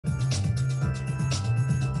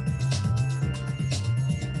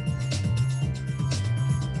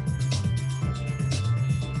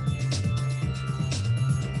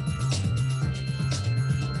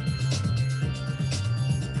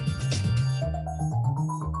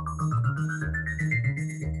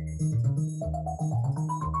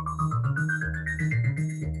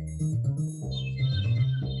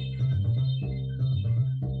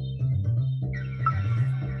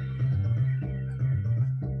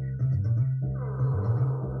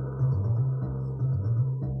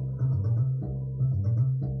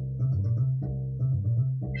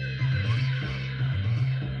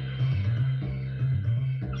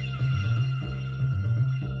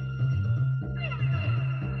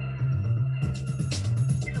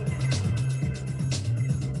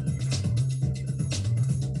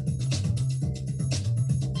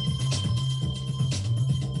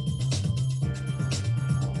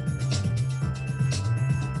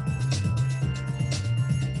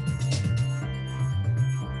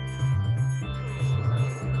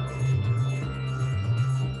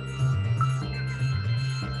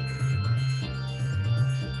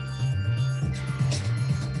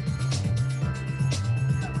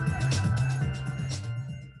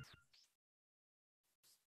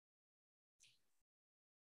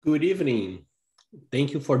Good evening.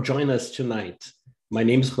 Thank you for joining us tonight. My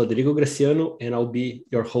name is Rodrigo Graciano, and I'll be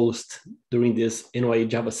your host during this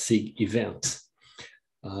NYJavaSIG event.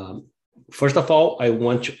 First of all, I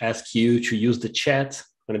want to ask you to use the chat.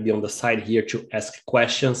 I'm going to be on the side here to ask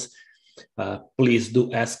questions. Please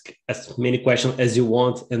do ask as many questions as you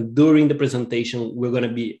want. And during the presentation, we're going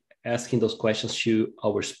to be asking those questions to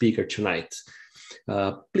our speaker tonight.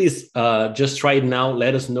 Please just right now,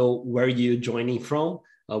 let us know where you're joining from.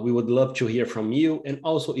 We would love to hear from you. And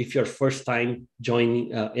also if you're first time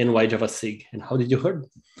joining NYJavaSIG, and how did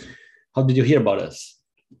you hear about us?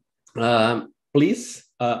 Please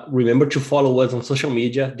remember to follow us on social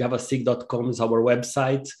media. javasig.com is our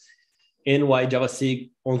website.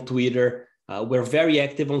 NYJavaSIG on Twitter. We're very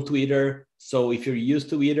active on Twitter. So if you're used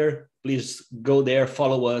to Twitter, please go there,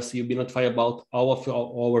 follow us. You'll be notified about all of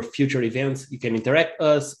our future events. You can interact with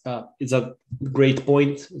us. It's a great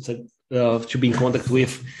point. It's to be in contact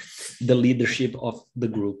with the leadership of the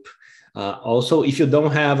group. Also, if you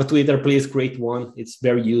don't have a Twitter, please create one. It's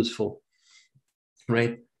very useful,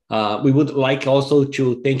 right? We would like also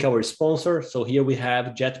to thank our sponsor. So here we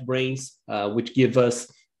have JetBrains, which give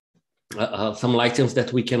us some license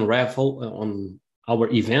that we can raffle on our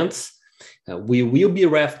events. We will be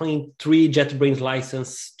raffling 3 JetBrains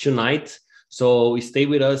licenses tonight. So stay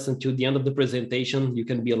with us until the end of the presentation. You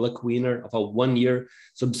can be a lucky winner of a 1-year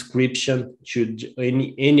subscription to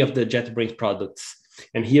any of the JetBrains products.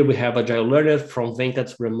 And here we have Agile Learner from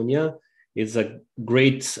Venkat Subramanian. It's a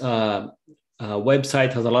great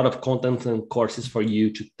website, has a lot of content and courses for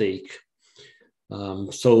you to take.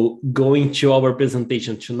 So going to our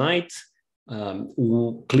presentation tonight,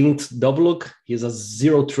 Clint Doveluk, he's a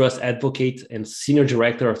Zero Trust advocate and Senior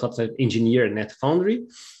Director of Software Engineer at NetFoundry.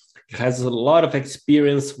 He has a lot of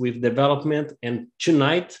experience with development, and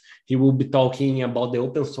tonight he will be talking about the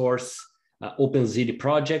open source OpenZiti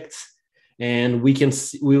projects, and we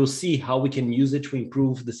will see how we can use it to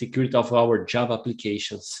improve the security of our Java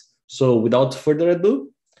applications. So without further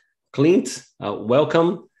ado, Clint,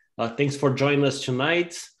 welcome. Thanks for joining us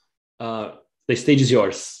tonight. The stage is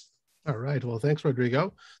yours. All right. Well, thanks,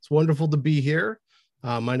 Rodrigo. It's wonderful to be here.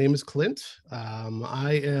 My name is Clint.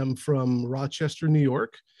 I am from Rochester, New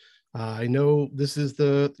York. I know this is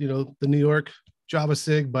the New York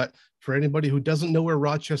JavaSIG, but for anybody who doesn't know where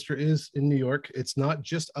Rochester is in New York, it's not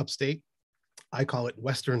just upstate. I call it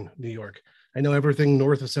Western New York. I know everything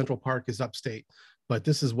north of Central Park is upstate, but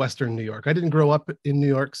this is Western New York. I didn't grow up in New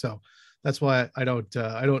York, so that's why I don't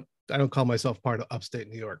call myself part of upstate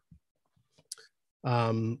New York.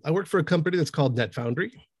 I work for a company that's called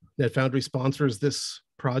NetFoundry. NetFoundry sponsors this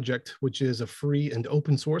project, which is a free and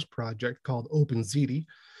open source project called OpenZiti.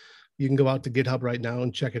 You can go out to GitHub right now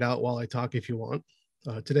and check it out while I talk if you want.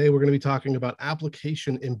 Today, we're going to be talking about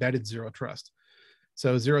application embedded zero trust.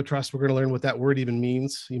 So zero trust, we're going to learn what that word even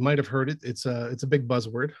means. You might have heard it. It's a big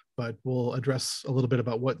buzzword, but we'll address a little bit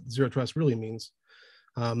about what zero trust really means.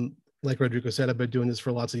 Like Rodrigo said, I've been doing this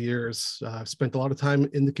for lots of years. I've spent a lot of time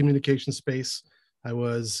in the communication space. I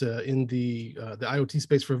was in the IoT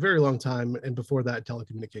space for a very long time, and before that,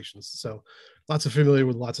 telecommunications. So lots of familiar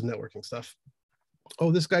with lots of networking stuff. Oh,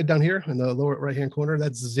 this guy down here in the lower right-hand corner,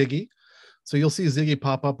 that's Ziggy. So you'll see Ziggy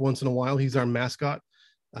pop up once in a while. He's our mascot.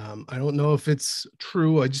 I don't know if it's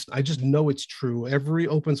true. I just know it's true. Every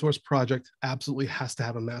open source project absolutely has to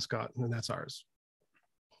have a mascot, and that's ours.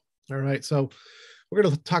 All right, so we're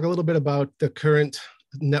going to talk a little bit about the current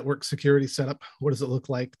network security setup. What does it look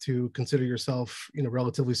like to consider yourself,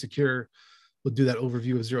 relatively secure? We'll do that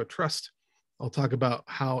overview of zero trust. I'll talk about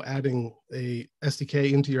how adding a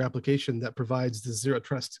SDK into your application that provides the zero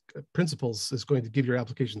trust principles is going to give your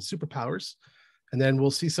application superpowers. And then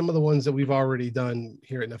we'll see some of the ones that we've already done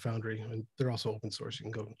here at NetFoundry, and they're also open source. You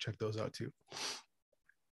can go and check those out too.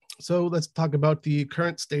 So let's talk about the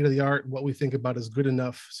current state of the art, what we think about as good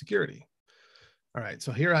enough security. All right,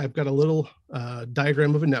 so here I've got a little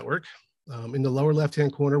diagram of a network. In the lower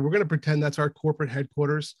left-hand corner, we're going to pretend that's our corporate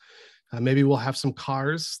headquarters. Maybe we'll have some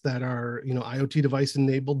cars that are, IoT device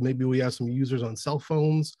enabled. Maybe we have some users on cell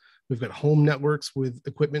phones. We've got home networks with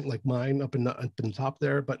equipment like mine up in the top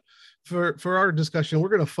there. But for our discussion, we're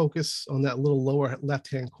going to focus on that little lower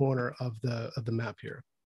left-hand corner of the map here.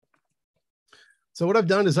 So what I've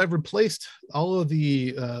done is I've replaced all of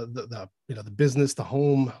the business, the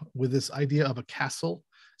home, with this idea of a castle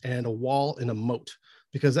and a wall and a moat,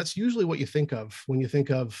 because that's usually what you think of when you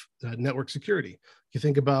think of network security. You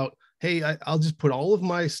think about, hey, I'll just put all of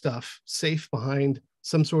my stuff safe behind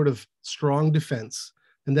some sort of strong defense.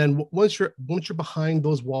 And then once you're behind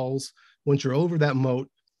those walls, once you're over that moat,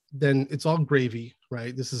 then it's all gravy,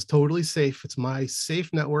 right? This is totally safe. It's my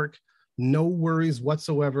safe network. No worries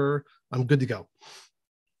whatsoever. I'm good to go.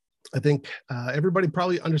 I think everybody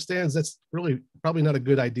probably understands that's really probably not a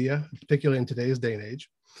good idea, particularly in today's day and age.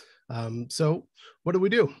 So what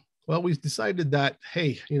do? Well, we decided that,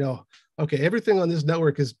 hey, okay, everything on this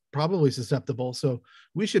network is probably susceptible, so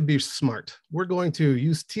we should be smart. We're going to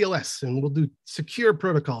use TLS and we'll do secure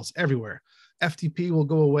protocols everywhere. FTP will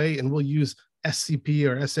go away and we'll use SCP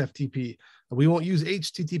or SFTP. We won't use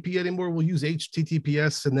HTTP anymore. We'll use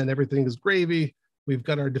HTTPS, and then everything is gravy. We've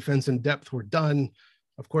got our defense in depth. We're done.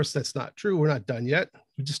 Of course, that's not true. We're not done yet.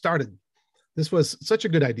 We just started. This was such a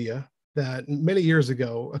good idea that many years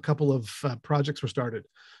ago, a couple of projects were started.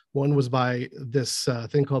 One was by this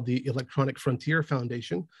thing called the Electronic Frontier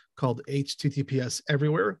Foundation, called HTTPS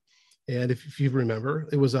Everywhere. And if you remember,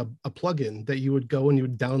 it was a plugin that you would go and you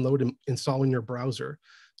would download and install in your browser.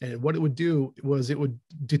 And what it would do was it would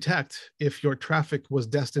detect if your traffic was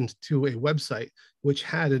destined to a website which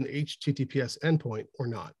had an HTTPS endpoint or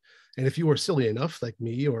not. And if you were silly enough, like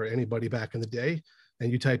me or anybody back in the day,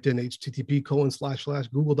 and you typed in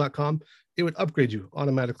http://google.com, it would upgrade you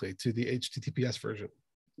automatically to the HTTPS version.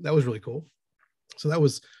 That was really cool. So that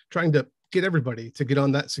was trying to get everybody to get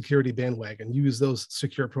on that security bandwagon, use those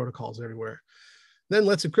secure protocols everywhere. Then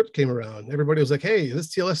Let's Encrypt came around. Everybody was like, hey, this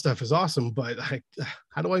TLS stuff is awesome, but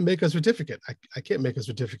how do I make a certificate? I can't make a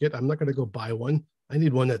certificate. I'm not going to go buy one. I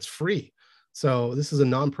need one that's free. So this is a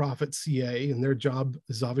nonprofit CA, and their job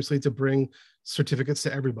is obviously to bring certificates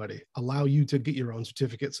to everybody, allow you to get your own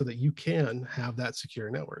certificate so that you can have that secure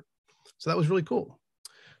network. So that was really cool.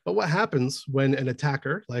 But what happens when an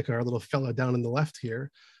attacker, like our little fella down in the left here,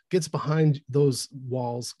 gets behind those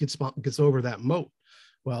walls, gets over that moat?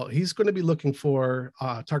 Well, he's going to be looking for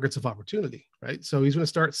targets of opportunity, right? So he's going to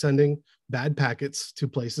start sending bad packets to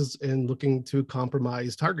places and looking to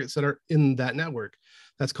compromise targets that are in that network.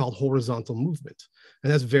 That's called horizontal movement.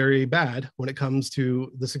 And that's very bad when it comes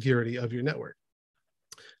to the security of your network.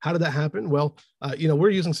 How did that happen? Well,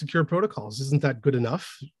 we're using secure protocols. Isn't that good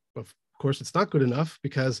enough? Of course, it's not good enough,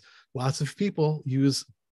 because lots of people use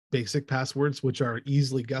basic passwords which are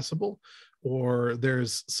easily guessable, or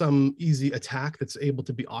there's some easy attack that's able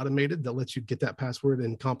to be automated that lets you get that password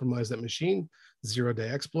and compromise that machine. Zero-day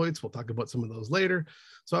exploits, we'll talk about some of those later.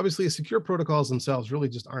 So obviously secure protocols themselves really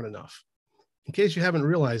just aren't enough. In case you haven't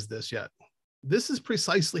realized this yet, this is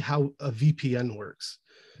precisely how a VPN works.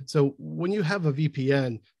 So when you have a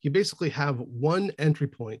VPN, you basically have one entry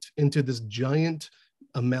point into this giant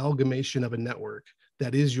amalgamation of a network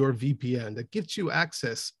that is your VPN, that gets you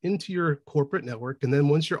access into your corporate network. And then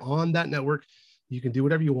once you're on that network, you can do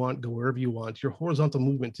whatever you want, go wherever you want. Your horizontal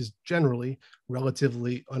movement is generally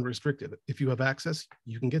relatively unrestricted. If you have access,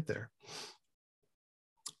 you can get there.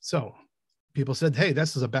 So people said, hey,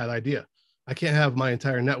 this is a bad idea. I can't have my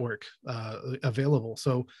entire network available.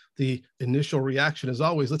 So the initial reaction is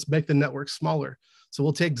always, let's make the network smaller. So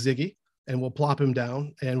we'll take Ziggy and we'll plop him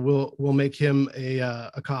down, and we'll make him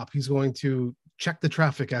a cop. He's going to check the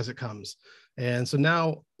traffic as it comes. And so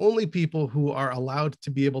now only people who are allowed to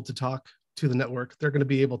be able to talk to the network, they're going to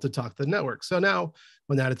be able to talk to the network. So now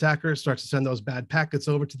when that attacker starts to send those bad packets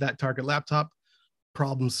over to that target laptop,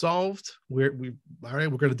 problem solved. All right,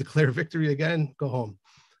 we're going to declare victory again, go home.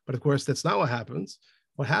 But of course, that's not what happens.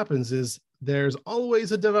 What happens is there's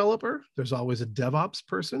always a developer, there's always a DevOps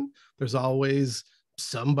person, there's always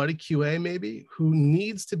somebody, QA maybe, who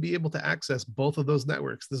needs to be able to access both of those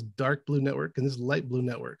networks, this dark blue network and this light blue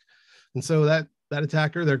network. And so that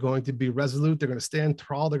attacker, they're going to be resolute, they're going to stand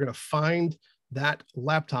tall, they're going to find that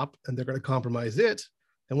laptop and they're going to compromise it.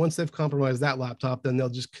 And once they've compromised that laptop, then they'll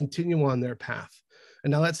just continue on their path. And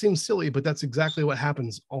now that seems silly, but that's exactly what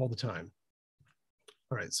happens all the time.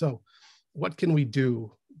 All right, so what can we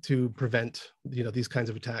do to prevent these kinds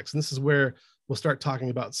of attacks? And this is where we'll start talking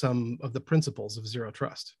about some of the principles of zero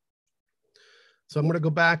trust. So I'm going to go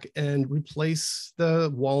back and replace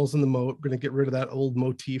the walls in the moat. We're going to get rid of that old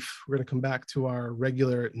motif. We're going to come back to our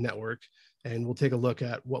regular network, and we'll take a look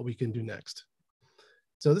at what we can do next.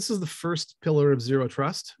 So this is the first pillar of zero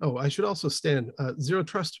trust. Oh, I should also stand zero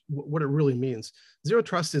trust, what it really means. Zero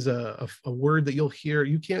trust is a word that you'll hear.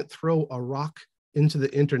 You can't throw a rock into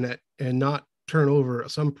the internet and not turn over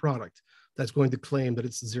some product that's going to claim that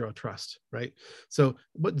it's zero trust, right? So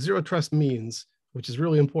what zero trust means, which is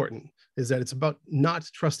really important, is that it's about not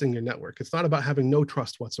trusting your network. It's not about having no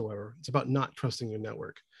trust whatsoever. It's about not trusting your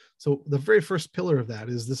network. So the very first pillar of that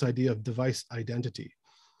is this idea of device identity.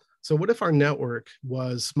 So what if our network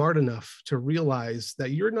was smart enough to realize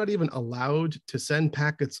that you're not even allowed to send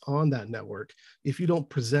packets on that network if you don't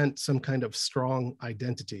present some kind of strong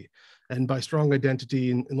identity? And by strong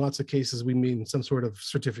identity, in lots of cases, we mean some sort of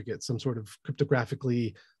certificate, some sort of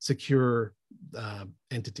cryptographically secure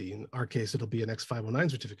entity. In our case, it'll be an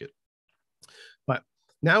X509 certificate. But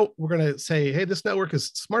now we're going to say, hey, this network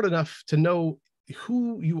is smart enough to know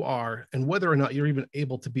who you are and whether or not you're even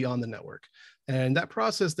able to be on the network. And that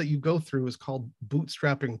process that you go through is called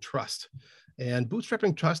bootstrapping trust. And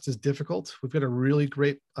bootstrapping trust is difficult. We've got a really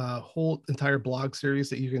great whole entire blog series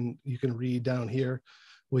that you can read down here,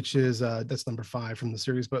 which is that's number 5 from the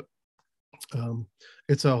series. But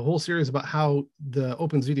it's a whole series about how the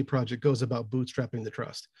OpenZiti project goes about bootstrapping the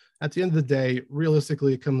trust. At the end of the day,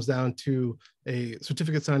 realistically, it comes down to a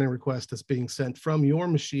certificate signing request that's being sent from your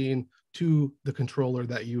machine to the controller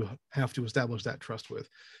that you have to establish that trust with.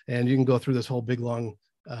 And you can go through this whole big, long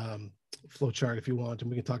flow chart if you want, and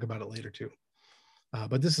we can talk about it later too.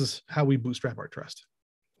 But this is how we bootstrap our trust.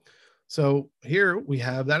 So here we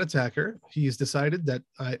have that attacker. He's decided that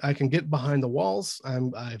I can get behind the walls.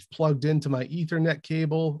 I've plugged into my Ethernet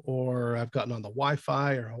cable, or I've gotten on the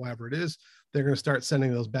Wi-Fi, or however it is. They're going to start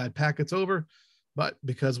sending those bad packets over. But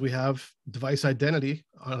because we have device identity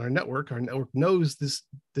on our network knows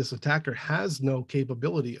this attacker has no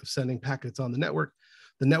capability of sending packets on the network.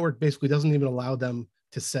 The network basically doesn't even allow them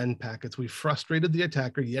to send packets. We frustrated the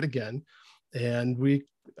attacker yet again, and we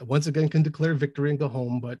once again can declare victory and go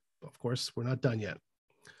home. But of course, we're not done yet.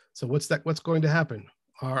 So what's going to happen?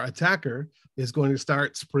 Our attacker is going to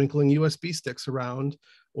start sprinkling USB sticks around,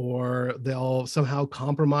 or they'll somehow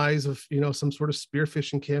compromise of some sort of spear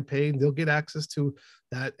phishing campaign. They'll get access to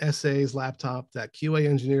that SA's laptop, that QA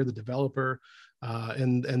engineer, the developer,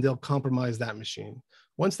 and they'll compromise that machine.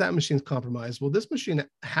 Once that machine's compromised, well, this machine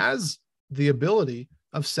has the ability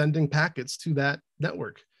of sending packets to that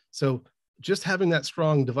network. So just having that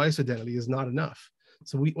strong device identity is not enough.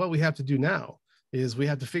 So what we have to do now is we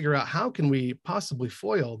have to figure out how can we possibly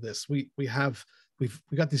foil this. We've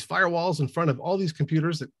got these firewalls in front of all these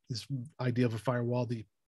computers. This idea of a firewall, the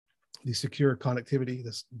secure connectivity,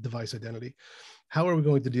 this device identity. How are we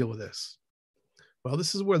going to deal with this? Well,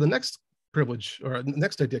 this is where the next privilege or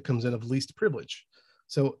next idea comes in of least privilege.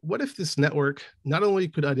 So what if this network not only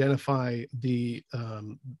could identify the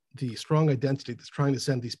strong identity that's trying to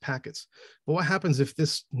send these packets, but what happens if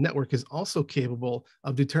this network is also capable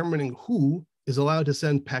of determining who is allowed to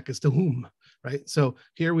send packets to whom, right? So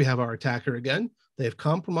here we have our attacker again. They've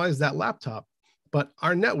compromised that laptop, but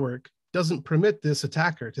our network doesn't permit this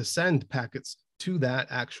attacker to send packets to that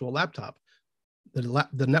actual laptop.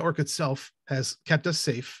 The network itself has kept us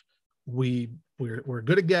safe. We're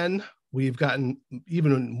good again. We've gotten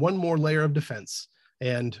even one more layer of defense,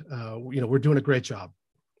 and we're doing a great job.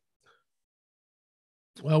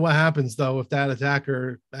 Well, what happens though if that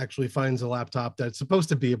attacker actually finds a laptop that's supposed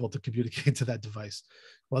to be able to communicate to that device?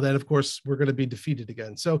 Well, then of course we're going to be defeated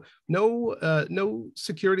again. So no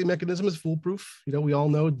security mechanism is foolproof. We all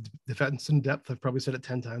know defense in depth. I've probably said it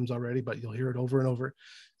 10 times already, but you'll hear it over and over.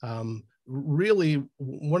 Really,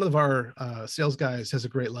 one of our sales guys has a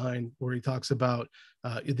great line where he talks about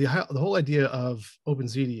the whole idea of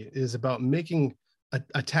OpenZiti is about making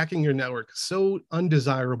attacking your network so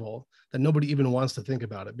undesirable that nobody even wants to think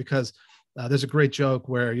about it. Because there's a great joke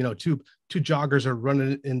where two joggers are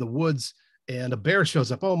running in the woods and a bear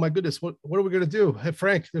shows up. Oh my goodness, what are we going to do? Hey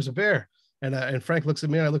Frank, there's a bear. And Frank looks at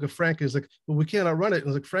me and I look at Frank and he's like, well, we can't outrun it. And I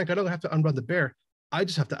was like, Frank, I don't have to outrun the bear. I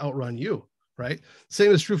just have to outrun you. Right?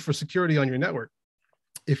 Same is true for security on your network.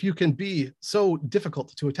 If you can be so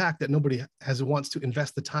difficult to attack that nobody wants to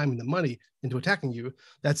invest the time and the money into attacking you,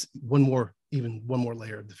 that's one more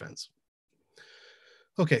layer of defense.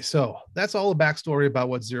 Okay, so that's all the backstory about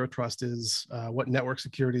what zero trust is, what network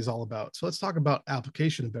security is all about. So let's talk about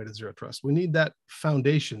application embedded zero trust. We need that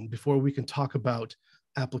foundation before we can talk about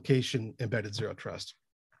application embedded zero trust.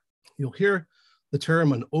 You'll hear the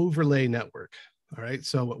term an overlay network. All right,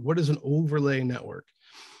 so what is an overlay network?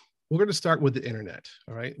 We're going to start with the internet.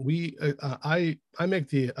 All right, I make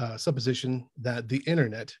the supposition that the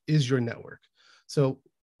internet is your network. So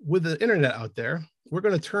with the internet out there, we're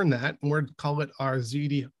going to turn that and we're going to call it our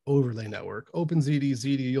Ziti overlay network. OpenZiti,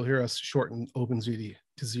 Ziti, you'll hear us shorten OpenZiti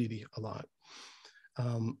to Ziti a lot.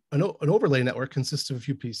 An overlay network consists of a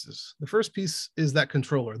few pieces. The first piece is that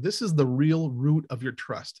controller. This is the real root of your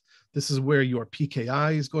trust. This is where your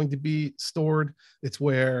PKI is going to be stored. It's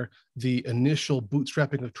where the initial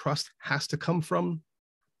bootstrapping of trust has to come from.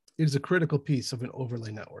 It is a critical piece of an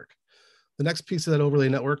overlay network. The next piece of that overlay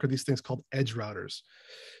network are these things called edge routers.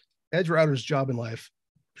 Edge routers' job in life,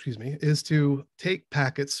 is to take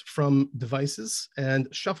packets from devices and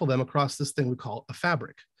shuffle them across this thing we call a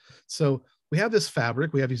fabric. So we have this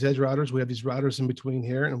fabric, we have these edge routers, we have these routers in between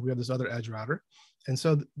here, and we have this other edge router. And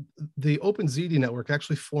so the OpenZiti network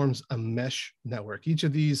actually forms a mesh network. Each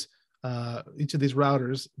of these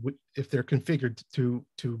routers, if they're configured to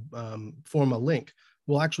form a link,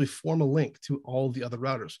 will actually form a link to all the other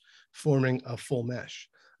routers, forming a full mesh.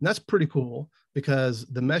 And that's pretty cool because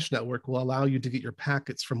the mesh network will allow you to get your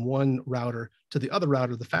packets from one router to the other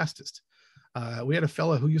router the fastest. We had a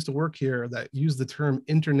fellow who used to work here that used the term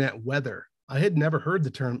internet weather. I had never heard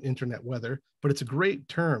the term internet weather, but it's a great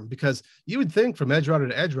term because you would think from edge router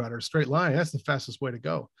to edge router, straight line, that's the fastest way to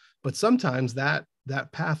go. But sometimes that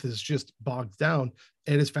path is just bogged down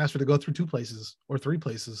and it's faster to go through 2 places or 3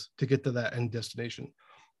 places to get to that end destination.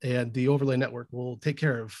 And the overlay network will take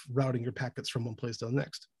care of routing your packets from one place to the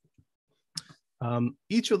next.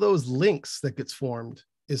 Each of those links that gets formed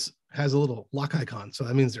has a little lock icon. So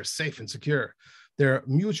that means they're safe and secure. They're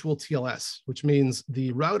mutual TLS, which means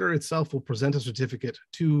the router itself will present a certificate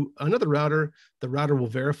to another router. The router will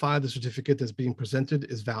verify the certificate that's being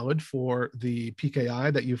presented is valid for the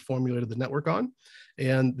PKI that you've formulated the network on.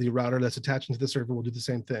 And the router that's attaching to the server will do the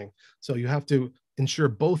same thing. So you have to ensure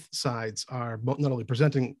both sides are not only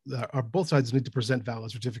presenting, both sides need to present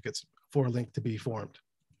valid certificates for a link to be formed.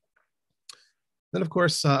 Then, of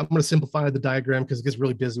course, I'm going to simplify the diagram because it gets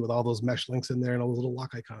really busy with all those mesh links in there and all those little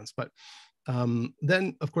lock icons. But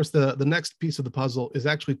then, of course, the next piece of the puzzle is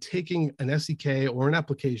actually taking an SDK or an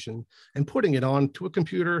application and putting it onto a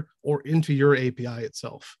computer or into your API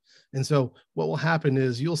itself. And so what will happen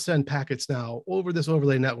is you'll send packets now over this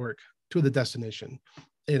overlay network to the destination.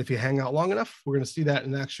 And if you hang out long enough, we're going to see that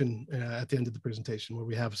in action at the end of the presentation where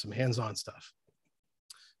we have some hands-on stuff.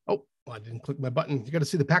 Oh, well, I didn't click my button. You got to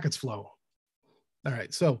see the packets flow. All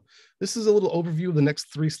right, so this is a little overview of the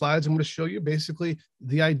next 3 slides I'm going to show you. Basically,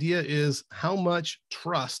 the idea is how much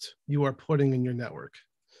trust you are putting in your network.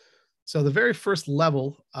 So the very first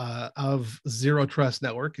level of zero trust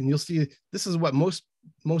network, and you'll see this is what most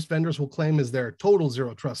vendors will claim is their total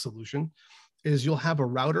zero trust solution, is you'll have a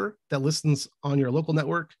router that listens on your local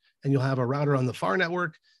network, and you'll have a router on the far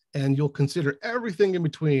network, and you'll consider everything in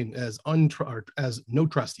between as no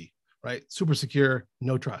trusty, right? Super secure,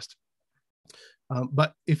 no trust.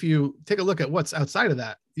 But if you take a look at what's outside of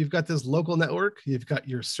that, you've got this local network, you've got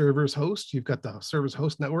your server's host, you've got the server's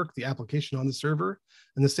host network, the application on the server,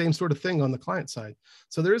 and the same sort of thing on the client side.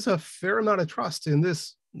 So there is a fair amount of trust in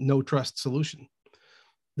this no trust solution.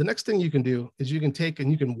 The next thing you can do is you can take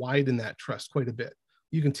and you can widen that trust quite a bit.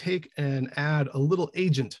 You can take and add a little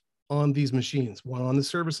agent on these machines, one on the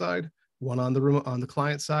server side, one on the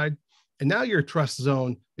client side. And now your trust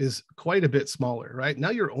zone is quite a bit smaller, right?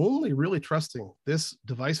 Now you're only really trusting this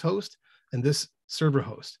device host and this server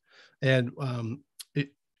host. And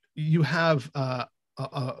you have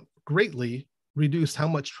greatly reduced how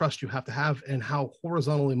much trust you have to have and how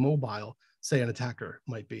horizontally mobile, say, an attacker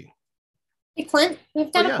might be. Hey, Clint,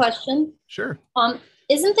 we've got a question. Sure.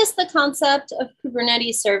 Isn't this the concept of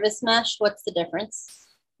Kubernetes service mesh? What's the difference?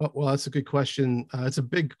 Well, that's a good question. It's a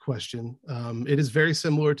big question. It is very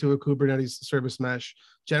similar to a Kubernetes service mesh.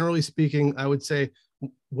 Generally speaking, I would say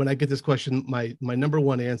when I get this question, my number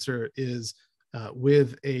one answer is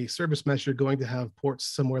with a service mesh, you're going to have ports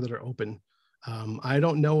somewhere that are open. I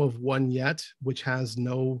don't know of one yet which has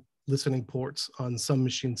no listening ports on some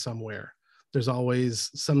machine somewhere. There's always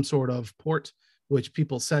some sort of port which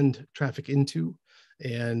people send traffic into.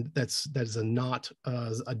 And that is not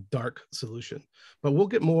a dark solution. But we'll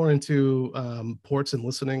get more into ports and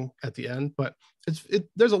listening at the end. But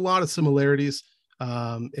there's a lot of similarities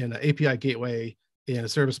in an API gateway, in a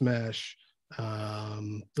service mesh.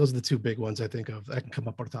 Those are the 2 big ones I think of. I can come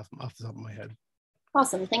up off the top of my head.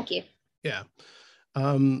 Awesome, thank you. Yeah.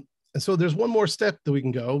 And so there's one more step that we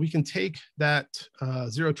can go. We can take that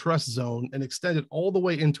zero trust zone and extend it all the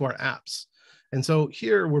way into our apps. And so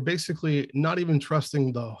here we're basically not even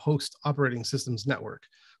trusting the host operating system's network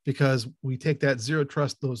because we take that zero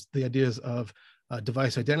trust, the ideas of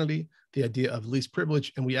device identity, the idea of least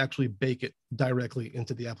privilege, and we actually bake it directly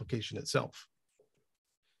into the application itself.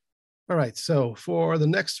 All right, so for the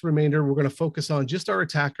next remainder, we're going to focus on just our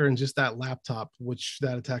attacker and just that laptop, which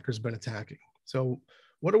that attacker's been attacking. So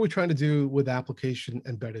what are we trying to do with application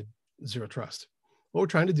embedded zero trust? What we're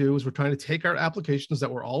trying to do is we're trying to take our applications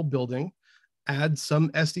that we're all building, add some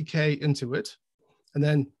SDK into it, and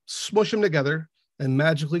then smush them together and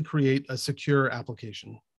magically create a secure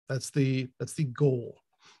application. That's the goal.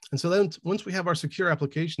 And so then once we have our secure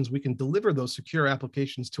applications, we can deliver those secure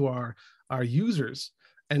applications to our users.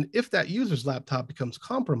 And if that user's laptop becomes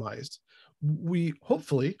compromised, we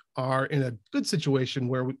hopefully are in a good situation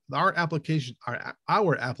where our application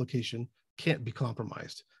can't be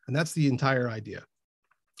compromised. And that's the entire idea.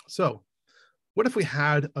 So what if we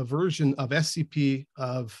had a version of SCP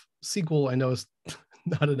of SQL? I know is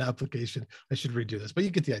not an application. I should redo this, but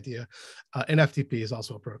you get the idea. And FTP is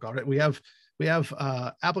also a protocol, right? We have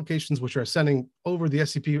applications which are sending over the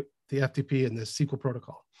SCP, the FTP, and the SQL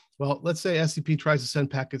protocol. Well, let's say SCP tries to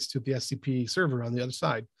send packets to the SCP server on the other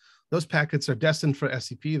side. Those packets are destined for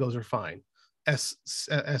SCP. Those are fine. SQL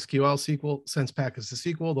SQL sends packets to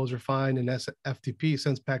SQL. Those are fine. And FTP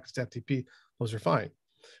sends packets to FTP. Those are fine.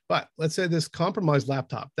 But let's say this compromised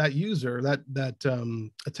laptop, that user, that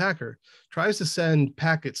attacker tries to send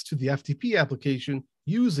packets to the FTP application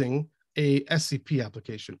using a SCP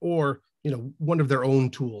application or one of their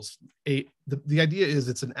own tools. The idea is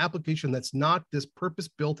it's an application that's not this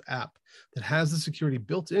purpose-built app that has the security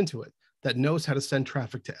built into it that knows how to send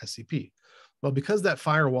traffic to SCP. Well, because that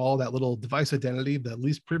firewall, that little device identity, the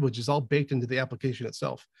least privilege is all baked into the application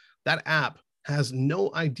itself, that app has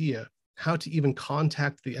no idea how to even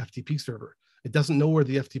contact the FTP server. It doesn't know where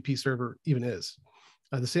the FTP server even is.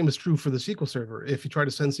 The same is true for the SQL server. If you try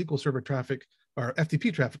to send SQL server traffic or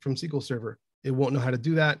FTP traffic from SQL server, it won't know how to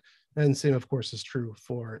do that. And same, of course, is true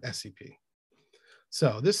for SCP.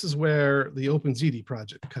 So this is where the OpenZiti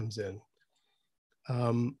project comes in.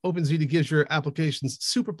 OpenZiti gives your applications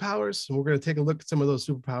superpowers, and we're going to take a look at some of those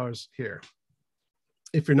superpowers here.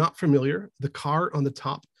 If you're not familiar, the car on the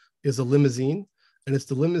top is a limousine, and it's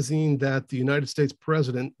the limousine that the United States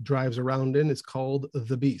president drives around in. It's called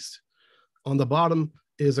the Beast. On the bottom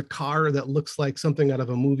is a car that looks like something out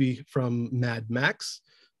of a movie from Mad Max.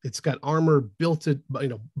 It's got armor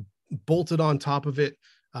bolted on top of it.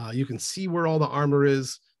 You can see where all the armor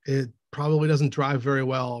is. It probably doesn't drive very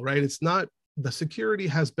well, right? It's not, the security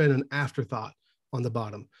has been an afterthought on the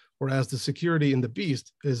bottom, whereas the security in the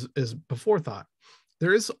Beast is before thought.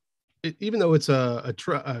 There is, even though it's a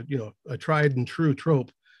tried and true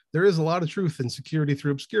trope, there is a lot of truth in security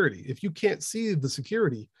through obscurity. If you can't see the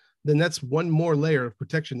security, then that's one more layer of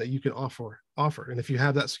protection that you can offer. And if you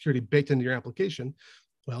have that security baked into your application,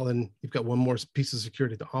 well, then you've got one more piece of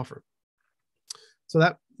security to offer. So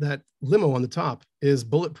that limo on the top is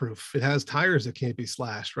bulletproof. It has tires that can't be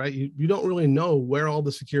slashed, right? You don't really know where all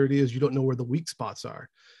the security is. You don't know where the weak spots are.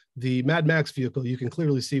 The Mad Max vehicle, you can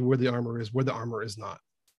clearly see where the armor is, where the armor is not.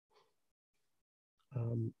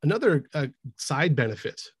 Another side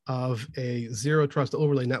benefit of a zero trust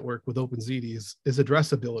overlay network with OpenZiti is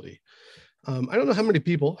addressability. I don't know how many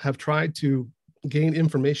people have tried to gain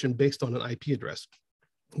information based on an IP address,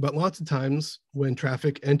 but lots of times when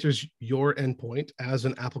traffic enters your endpoint as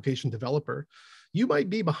an application developer, you might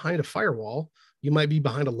be behind a firewall, you might be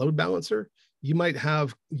behind a load balancer, you might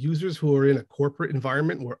have users who are in a corporate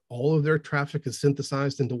environment where all of their traffic is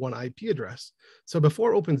synthesized into one IP address. So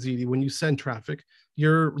before OpenZiti, when you send traffic,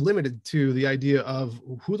 you're limited to the idea of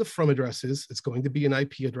who the from address is. It's going to be an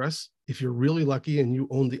IP address. If you're really lucky and you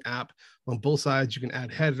own the app on both sides, you can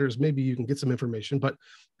add headers, maybe you can get some information. But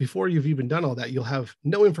before you've even done all that, you'll have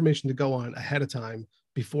no information to go on ahead of time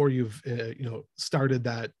before you've started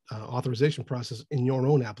that authorization process in your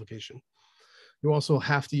own application. You also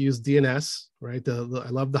have to use DNS, right? I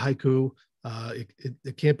love the haiku.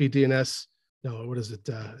 It can't be DNS. No, what is it?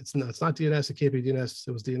 It's not DNS. It can't be DNS.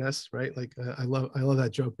 It was DNS, right? Like I love that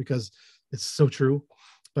joke because it's so true.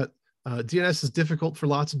 But DNS is difficult for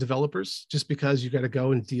lots of developers just because you got to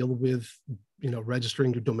go and deal with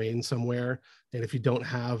registering your domain somewhere. And if you don't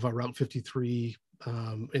have a Route 53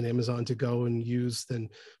 in Amazon to go and use, then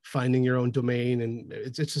finding your own domain, and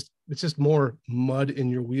it's just more mud in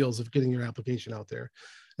your wheels of getting your application out there.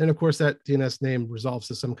 And of course, that DNS name resolves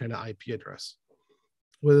to some kind of IP address.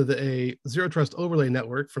 With a zero trust overlay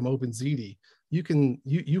network from OpenZiti, you can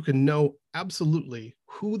know absolutely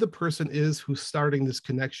who the person is who's starting this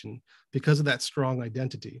connection because of that strong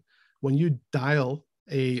identity. When you dial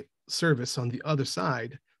a service on the other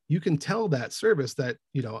side, you can tell that service that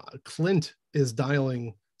Clint is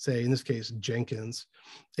dialing, say in this case Jenkins,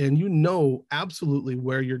 and you know absolutely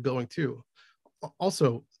where you're going to.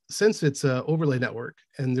 Also, since it's an overlay network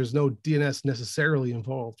and there's no DNS necessarily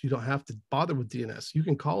involved, you don't have to bother with DNS. You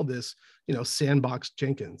can call this, Sandbox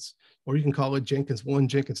Jenkins, or you can call it Jenkins 1,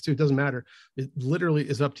 Jenkins 2. It doesn't matter. It literally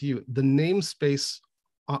is up to you. The namespace,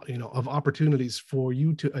 of opportunities for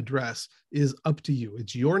you to address is up to you.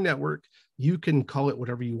 It's your network. You can call it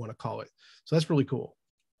whatever you want to call it. So that's really cool.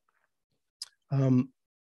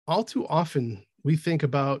 All too often, we think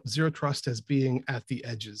about zero trust as being at the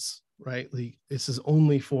edges, right? This is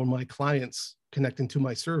only for my clients connecting to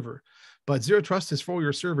my server, but zero trust is for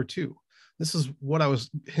your server too. This is what I was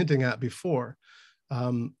hinting at before.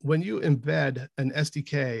 When you embed an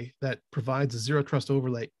SDK that provides a zero trust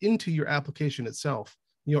overlay into your application itself,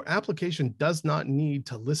 your application does not need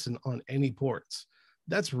to listen on any ports.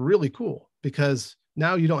 That's really cool because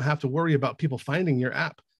now you don't have to worry about people finding your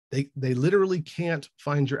app. They literally can't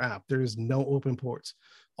find your app. There is no open ports.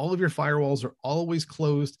 All of your firewalls are always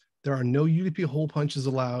closed. There are no UDP hole punches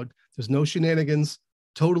allowed. There's no shenanigans,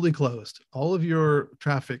 totally closed. All of your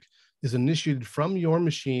traffic is initiated from your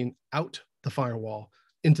machine out the firewall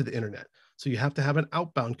into the internet. So you have to have an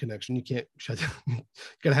outbound connection. You can't shut down. You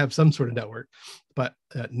gotta have some sort of network, but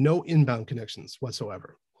no inbound connections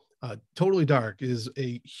whatsoever. Totally dark is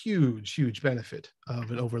a huge, huge benefit of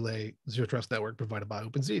an overlay zero trust network provided by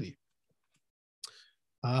OpenZiti.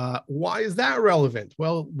 Why is that relevant?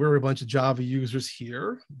 Well, we're a bunch of Java users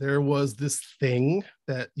here. There was this thing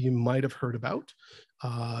that you might have heard about.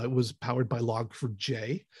 It was powered by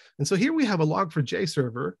Log4j. And so here we have a Log4j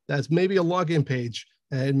server that's maybe a login page,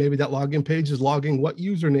 and maybe that login page is logging what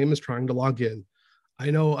username is trying to log in.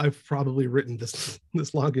 I know I've probably written this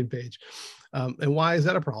login page. And why is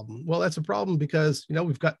that a problem? Well, that's a problem because,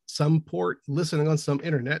 we've got some port listening on some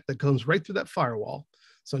internet that comes right through that firewall.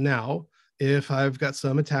 So now if I've got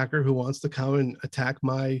some attacker who wants to come and attack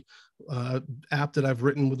my app that I've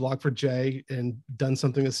written with Log4j and done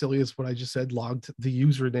something as silly as what I just said, logged the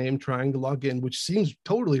username trying to log in, which seems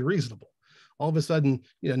totally reasonable. All of a sudden,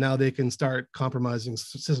 now they can start compromising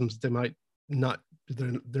systems that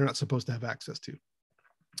they're not supposed to have access to.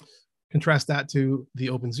 Contrast that to the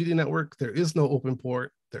OpenZiti network. There is no open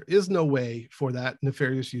port. There is no way for that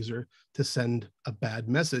nefarious user to send a bad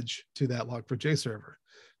message to that Log4j server.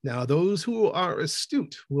 Now, those who are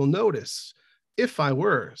astute will notice, if I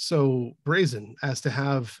were so brazen as to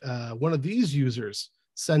have one of these users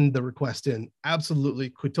send the request in, absolutely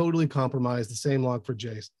could totally compromise the same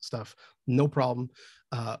Log4j stuff, no problem.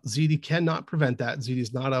 Ziti cannot prevent that. Ziti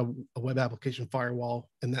is not a web application firewall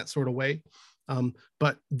in that sort of way.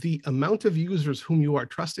 But the amount of users whom you are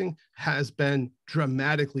trusting has been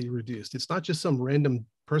dramatically reduced. It's not just some random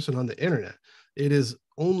person on the internet. It is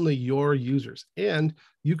only your users. And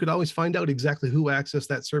you could always find out exactly who accessed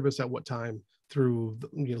that service at what time through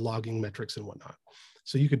logging metrics and whatnot.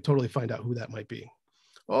 So you could totally find out who that might be.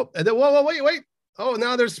 Oh, and then, whoa, wait. Oh,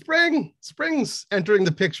 now there's Spring. Spring's entering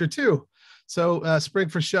the picture too. So Spring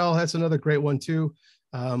for Shell, that's another great one too.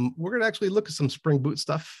 We're gonna actually look at some Spring Boot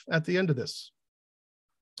stuff at the end of this.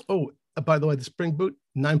 Oh, by the way, the Spring Boot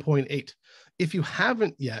 9.8. If you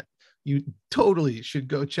haven't yet, you totally should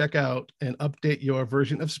go check out and update your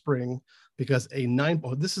version of Spring because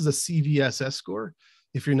this is a CVSS score.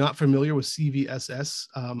 If you're not familiar with CVSS,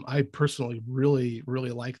 I personally really,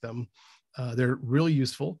 really like them. They're really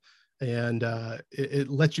useful, and it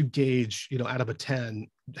lets you gauge, out of a 10,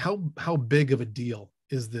 how big of a deal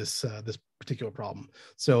is this particular problem.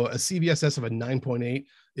 So a CVSS of a 9.8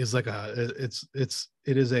 is like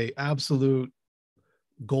it is a absolute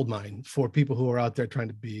goldmine for people who are out there trying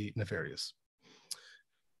to be nefarious.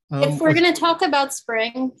 If we're going to talk about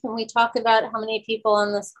Spring, can we talk about how many people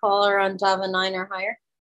on this call are on Java 9 or higher?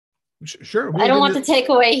 Sure. I don't want the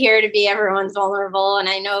takeaway here to be everyone's vulnerable, and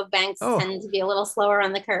I know banks tend to be a little slower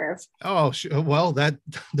on the curve. Oh, well,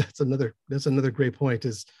 that's another great point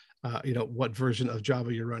is, what version of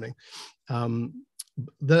Java you're running.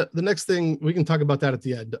 The next thing, we can talk about that at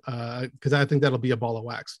the end, because I think that'll be a ball of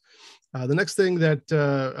wax. The next thing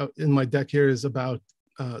that in my deck here is about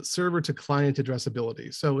server to client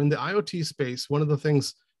addressability. So in the IoT space, one of the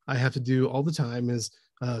things I have to do all the time is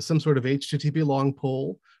some sort of HTTP long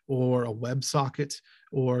pull or a WebSocket,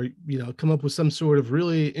 or come up with some sort of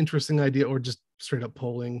really interesting idea, or just straight up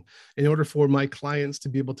polling in order for my clients to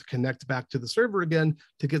be able to connect back to the server again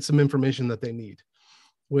to get some information that they need.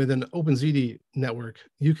 With an OpenZiti network,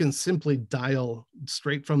 you can simply dial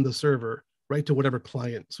straight from the server right to whatever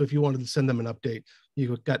client. So if you wanted to send them an update,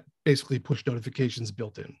 you got basically push notifications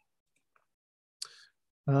built in.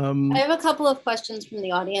 I have a couple of questions from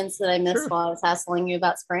the audience that I missed while I was hassling you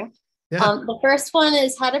about Spring. Yeah. The first one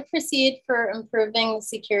is how to proceed for improving the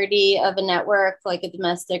security of a network like a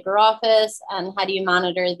domestic or office, and how do you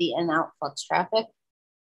monitor the in out flux traffic?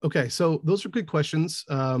 Okay, so those are good questions.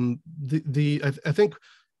 I think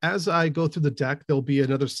as I go through the deck, there'll be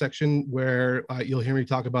another section where you'll hear me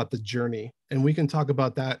talk about the journey, and we can talk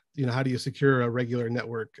about that. You know, how do you secure a regular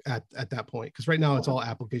network at that point? Because right now it's all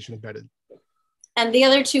application embedded. And the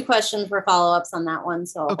other two questions were follow-ups on that one,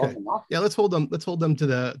 so I'll hold them all. Yeah, let's hold them to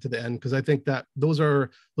the end, because I think that those are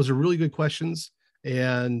really good questions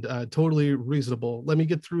and totally reasonable. Let me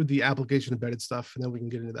get through the application embedded stuff, and then we can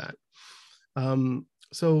get into that.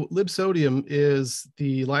 So libsodium is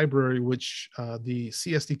the library which the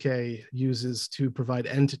CSDK uses to provide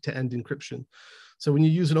end-to-end encryption. So when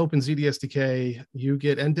you use an OpenZiti SDK, you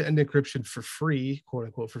get end-to-end encryption for free, quote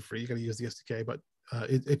unquote for free. You got to use the SDK, but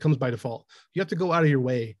it comes by default. You have to go out of your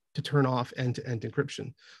way to turn off end-to-end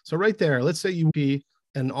encryption. So right there, let's say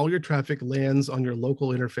and all your traffic lands on your local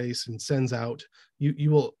interface and sends out.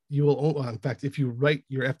 You will in fact, if you write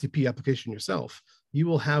your FTP application yourself, you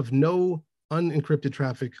will have no unencrypted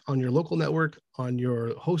traffic on your local network, on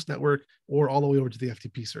your host network, or all the way over to the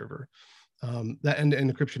FTP server. That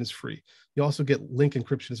end-to-end encryption is free. You also get link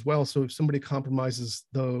encryption as well. So if somebody compromises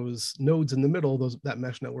those nodes in the middle, that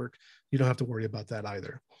mesh network, you don't have to worry about that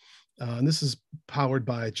either. And this is powered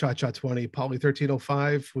by Cha-Cha-20 Poly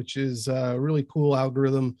 1305, which is a really cool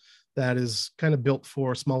algorithm that is kind of built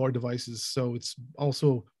for smaller devices. So it's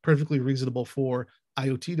also perfectly reasonable for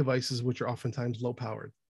IoT devices, which are oftentimes low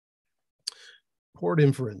powered. Port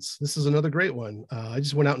inference. This is another great one. I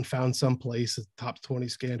just went out and found some place the top 20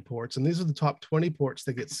 scanned ports, and these are the top 20 ports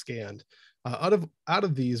that get scanned. Out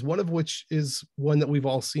of these, one of which is one that we've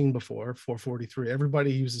all seen before, 443.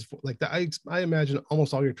 Everybody uses like that. I imagine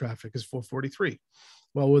almost all your traffic is 443.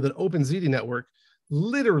 Well, with an OpenZiti network,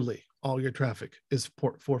 literally all your traffic is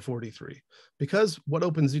port 443, because what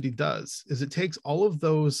OpenZiti does is it takes all of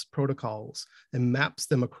those protocols and maps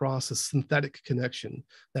them across a synthetic connection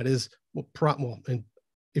that is and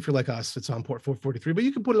if you're like us, it's on port 443, but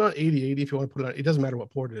you can put it on 8080 if you want to put it on. It doesn't matter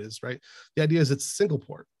what port it is, right? The idea is it's a single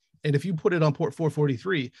port. And if you put it on port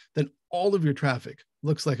 443, then all of your traffic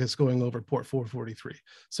looks like it's going over port 443.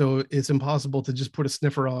 So it's impossible to just put a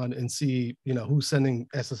sniffer on and see, you know, who's sending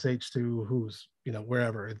SSH to who's, you know,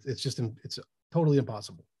 wherever. It's totally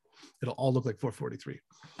impossible. It'll all look like 443.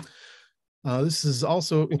 This is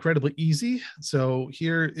also incredibly easy. So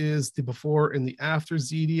here is the before and the after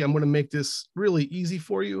Ziti. I'm going to make this really easy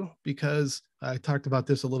for you because I talked about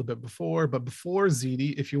this a little bit before, but before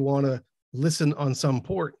Ziti, if you want to listen on some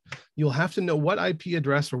port, you'll have to know what IP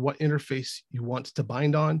address or what interface you want to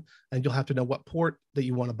bind on, and you'll have to know what port that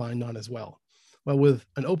you want to bind on as well. Well, with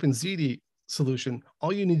an OpenZiti solution,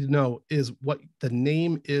 all you need to know is what the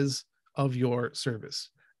name is of your service.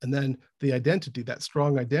 And then the identity, that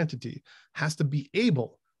strong identity, has to be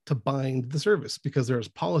able to bind the service, because there's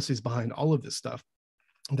policies behind all of this stuff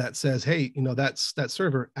that says, hey, you know, that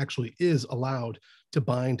server actually is allowed to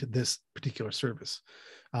bind this particular service.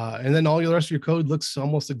 And then all the rest of your code looks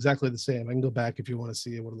almost exactly the same. I can go back if you want to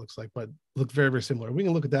see what it looks like, but look very, very similar. We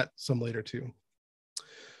can look at that some later too.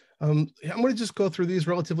 I'm going to just go through these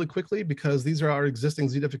relatively quickly because these are our existing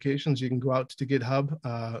Zitifications. You can go out to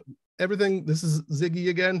GitHub. Everything, this is Ziggy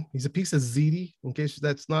again. He's a piece of Ziti, in case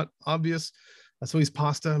that's not obvious. So he's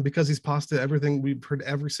pasta, and because he's pasta, everything, we've heard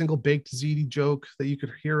every single baked Ziti joke that you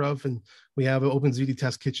could hear of, and we have an OpenZiti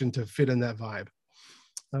test kitchen to fit in that vibe.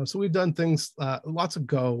 So we've done things, lots of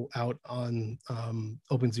Go out on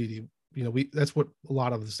OpenZiti. You know, that's what a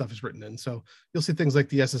lot of the stuff is written in. So you'll see things like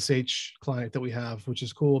the SSH client that we have, which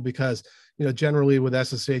is cool because, you know, generally with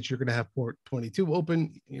SSH, you're going to have port 22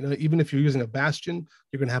 open. You know, even if you're using a bastion,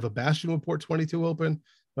 you're going to have a bastion with port 22 open.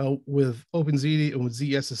 Well, with OpenZiti and with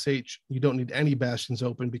ZSSH, you don't need any bastions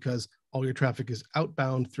open because all your traffic is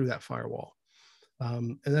outbound through that firewall.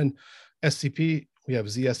 And then SCP, we have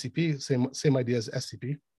ZSCP, same idea as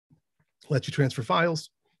SCP, lets you transfer files.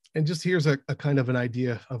 And just here's a kind of an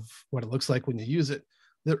idea of what it looks like when you use it.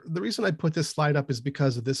 The reason I put this slide up is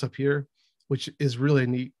because of this up here, which is really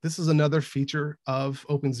neat. This is another feature of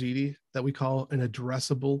OpenZiti that we call an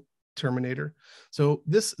addressable terminator. So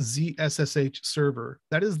this ZSSH server,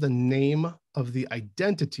 that is the name of the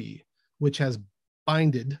identity which has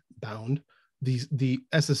bound the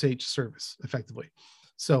SSH service effectively.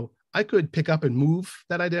 So I could pick up and move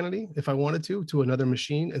that identity if I wanted to another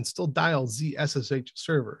machine and still dial ZSSH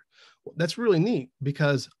server. That's really neat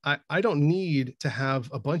because I don't need to have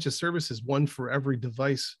a bunch of services, one for every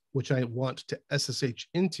device which I want to SSH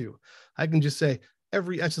into. I can just say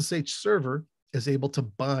every SSH server is able to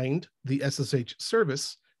bind the SSH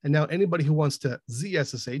service And now anybody who wants to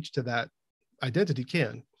ZSSH to that identity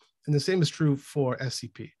can. And the same is true for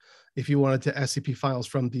SCP. If you wanted to SCP files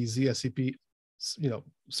from the ZSCP,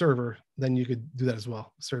 server, then you could do that as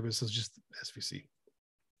well. Service is just SVC.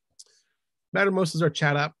 Mattermost is our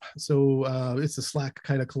chat app. So it's a Slack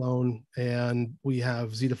kind of clone, and we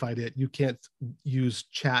have Zitified it. You can't use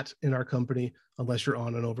chat in our company unless you're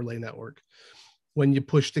on an overlay network. When you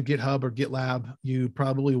push to GitHub or GitLab, you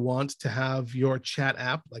probably want to have your chat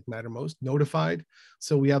app, like Mattermost, notified.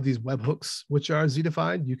 So we have these webhooks, which are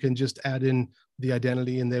Zitified. You can just add in the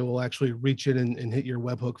identity, and they will actually reach in and hit your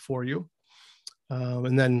webhook for you.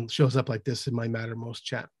 And then shows up like this in my Mattermost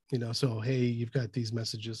chat. So hey, you've got these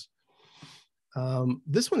messages.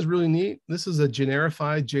 This one's really neat. This is a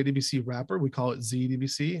generified JDBC wrapper. We call it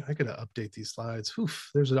ZDBC. I gotta update these slides. Oof,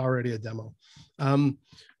 there's already a demo.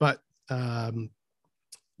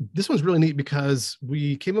 This one's really neat because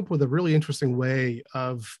we came up with a really interesting way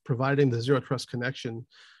of providing the zero trust connection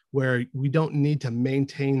where we don't need to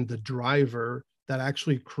maintain the driver that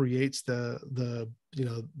actually creates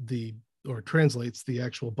or translates the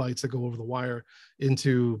actual bytes that go over the wire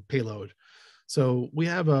into payload. So we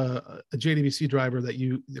have a JDBC driver that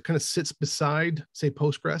kind of sits beside, say,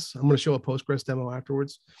 Postgres. I'm going to show a Postgres demo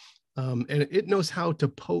afterwards. And it knows how to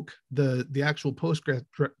poke the actual Postgres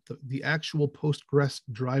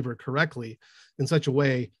driver correctly in such a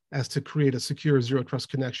way as to create a secure zero trust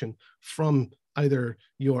connection from either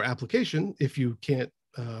your application, if you can't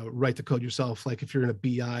write the code yourself. Like if you're in a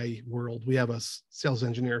BI world, we have a sales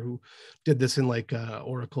engineer who did this in like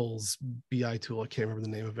Oracle's BI tool. I can't remember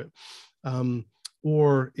the name of it.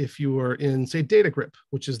 Or if you are in, say, DataGrip,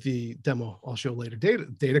 which is the demo I'll show later.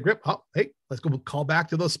 DataGrip. Oh, hey, let's go call back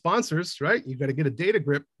to those sponsors, right? You got to get a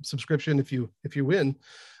DataGrip subscription if you win.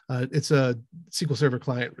 It's a SQL Server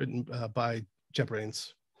client written by JetBrains.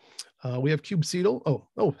 We have kubectl.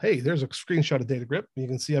 Oh, hey, there's a screenshot of DataGrip. You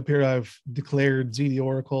can see up here I've declared ZD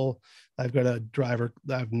Oracle. I've got a driver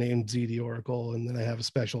that I've named ZD Oracle, and then I have a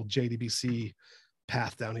special JDBC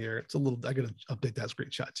path down here. It's a little, I got to update that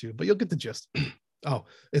screenshot too, but you'll get the gist. Oh,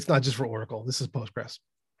 it's not just for Oracle. This is Postgres.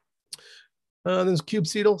 There's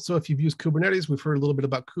kubectl. So if you've used Kubernetes, we've heard a little bit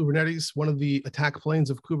about Kubernetes. One of the attack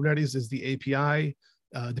planes of Kubernetes is the API.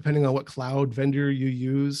 Depending on what cloud vendor you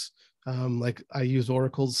use, like I use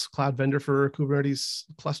Oracle's cloud vendor for a Kubernetes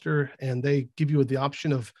cluster, and they give you the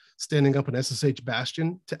option of standing up an SSH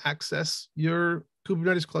bastion to access your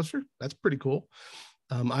Kubernetes cluster. That's pretty cool.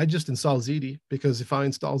 I just install Ziti because if I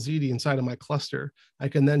install Ziti inside of my cluster, I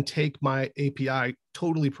can then take my API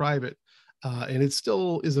totally private, and it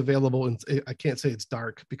still is available. And I can't say it's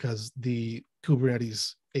dark because the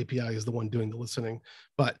Kubernetes API is the one doing the listening,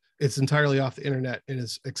 but it's entirely off the internet and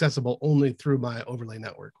is accessible only through my overlay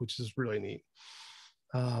network, which is really neat.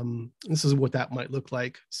 This is what that might look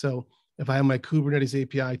like. So if I have my Kubernetes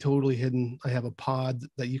API totally hidden, I have a pod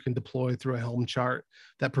that you can deploy through a Helm chart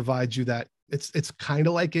that provides you that. It's kind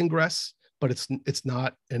of like Ingress, but it's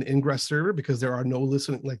not an Ingress server because there are no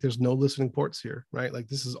listening, like there's no listening ports here, right? Like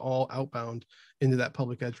this is all outbound into that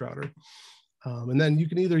public edge router. And then you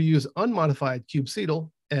can either use unmodified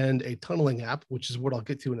kubectl and a tunneling app, which is what I'll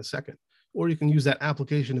get to in a second, or you can use that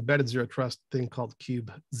application embedded zero trust thing called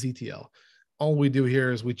kubeztl. All we do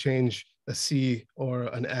here is we change a C or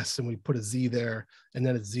an S and we put a Z there, and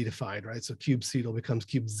then it's Zitified, right? So kubectl becomes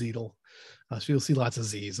kubeztl. So you'll see lots of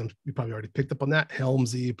Z's. You probably already picked up on that. Helm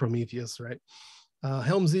Z, Prometheus, right?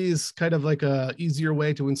 Helm Z is kind of like a easier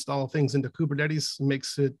way to install things into Kubernetes.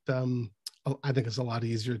 Makes it, I think it's a lot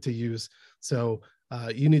easier to use. So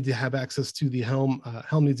you need to have access to the Helm.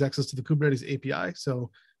 Helm needs access to the Kubernetes API.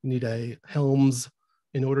 So you need a Helms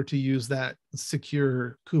in order to use that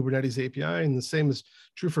secure Kubernetes API. And the same is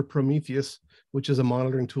true for Prometheus, which is a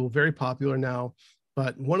monitoring tool, very popular now.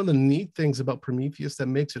 But one of the neat things about Prometheus that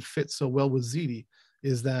makes it fit so well with Ziti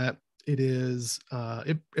is that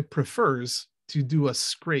it prefers to do a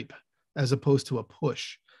scrape as opposed to a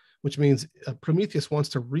push, which means Prometheus wants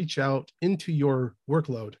to reach out into your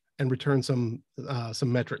workload and return some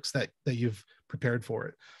metrics that you've prepared for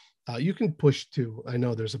it. You can push too. I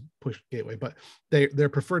know there's a push gateway, but their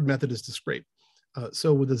preferred method is to scrape.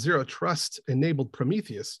 So with a zero trust enabled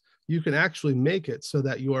Prometheus, you can actually make it so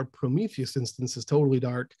that your Prometheus instance is totally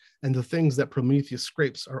dark, and the things that Prometheus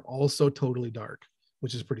scrapes are also totally dark,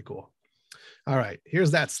 which is pretty cool. All right,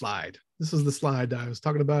 here's that slide. This is the slide I was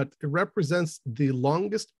talking about. It represents the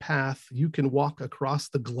longest path you can walk across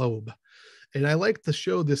the globe. And I like to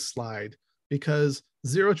show this slide because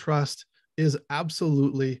zero trust is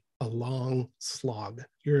absolutely a long slog.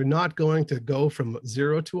 You're not going to go from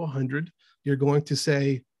 0 to 100. You're going to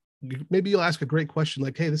say maybe you'll ask a great question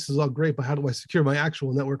like, hey, this is all great, but how do I secure my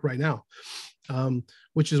actual network right now?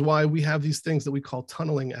 Which is why we have these things that we call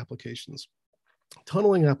tunneling applications.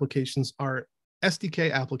 Tunneling applications are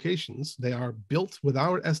SDK applications. They are built with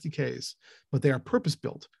our SDKs, but they are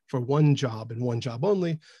purpose-built for one job and one job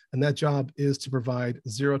only. And that job is to provide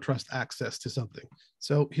zero trust access to something.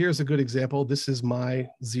 So here's a good example. This is my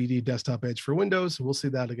ZD desktop edge for Windows. We'll see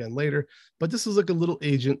that again later. But this is like a little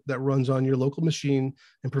agent that runs on your local machine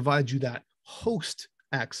and provides you that host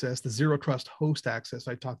access, the zero trust host access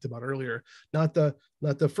I talked about earlier. Not the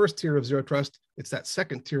first tier of zero trust. It's that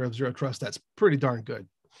second tier of zero trust that's pretty darn good.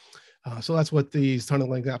 So that's what these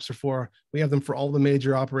tunneling apps are for. We have them for all the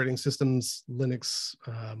major operating systems, Linux,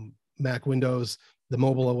 Mac, Windows, the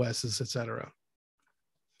mobile OSs, etc.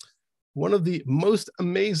 One of the most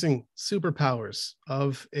amazing superpowers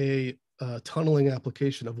of a tunneling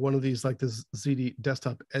application of one of these, like this ZD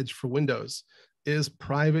Desktop Edge for Windows, is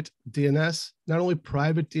private DNS. Not only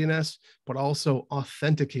private DNS, but also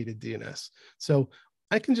authenticated DNS. So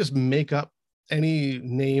I can just make up any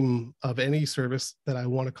name of any service that I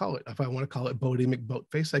want to call it. If I want to call it Bodie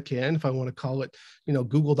McBoatface, I can. If I want to call it,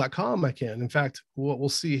 google.com, I can. In fact, what we'll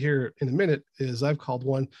see here in a minute is I've called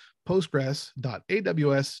one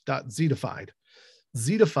postgres.aws.zetified.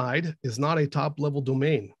 Zetified is not a top-level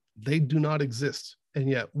domain. They do not exist. And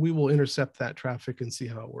yet we will intercept that traffic and see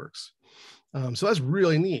how it works. So that's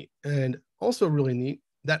really neat. And also really neat,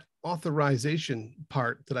 that authorization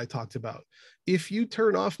part that I talked about. If you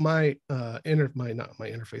turn off my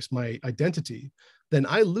my identity, then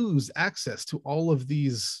I lose access to all of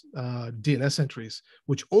these DNS entries,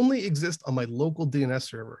 which only exist on my local DNS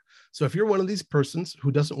server. So if you're one of these persons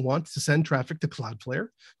who doesn't want to send traffic to Cloudflare,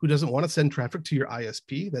 who doesn't want to send traffic to your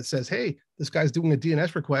ISP that says, hey, this guy's doing a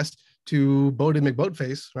DNS request to Bodie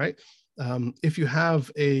McBoatface, right? If you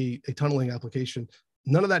have a tunneling application,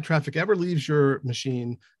 none of that traffic ever leaves your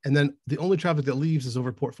machine. And then the only traffic that leaves is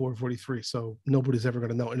over port 443. So nobody's ever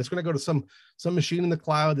going to know. And it's going to go to some machine in the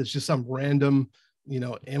cloud that's just some random,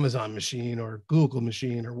 Amazon machine or Google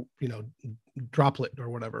machine or, Droplet or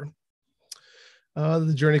whatever.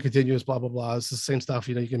 The journey continues, blah, blah, blah. It's the same stuff.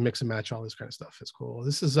 You can mix and match all this kind of stuff. It's cool.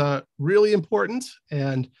 This is really important.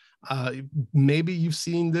 And maybe you've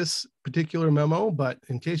seen this particular memo, but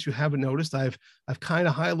in case you haven't noticed, I've kind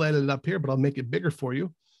of highlighted it up here, but I'll make it bigger for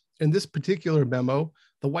you. In this particular memo,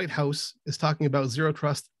 the White House is talking about zero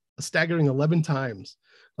trust a staggering 11 times.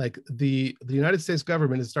 Like the United States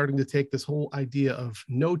government is starting to take this whole idea of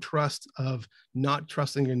no trust, of not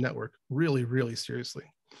trusting your network really, really seriously.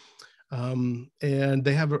 And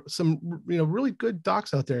they have some, really good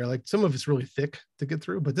docs out there. Like some of it's really thick to get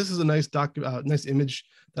through, but this is a nice nice image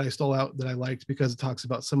that I stole out that I liked because it talks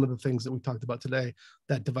about some of the things that we talked about today,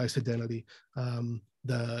 that device identity,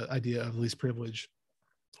 the idea of least privilege.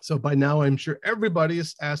 So by now, I'm sure everybody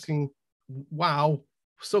is asking, wow,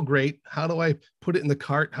 so great. How do I put it in the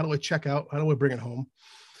cart? How do I check out? How do I bring it home?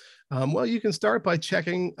 Well, you can start by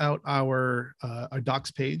checking out our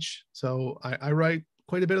docs page. So I write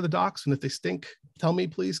quite a bit of the docs, and if they stink, tell me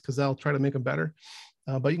please, because I'll try to make them better.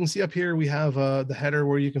 But you can see up here we have the header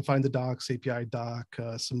where you can find the docs, API doc,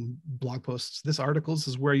 some blog posts. This articles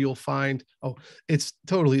is where you'll find, it's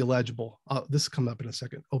totally illegible. This will come up in a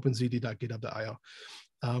second, OpenZiti.github.io.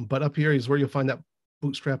 But up here is where you'll find that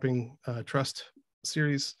bootstrapping trust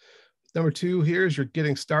series. Number 2 here is you're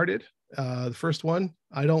getting started. The first one,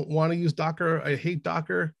 I don't want to use Docker. I hate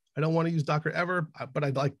Docker. I don't want to use Docker ever, but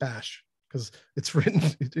I'd like Bash, because it's written,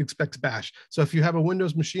 it expects Bash. So if you have a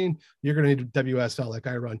Windows machine, you're going to need WSL like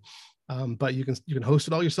I run. But you can host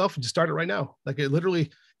it all yourself and just start it right now. Like it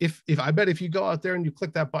literally, if I bet if you go out there and you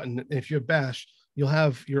click that button, and if you have Bash, you'll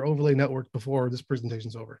have your overlay network before this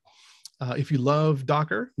presentation's over. If you love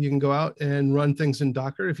Docker, you can go out and run things in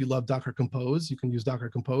Docker. If you love Docker Compose, you can use Docker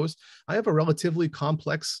Compose. I have a relatively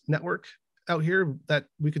complex network out here that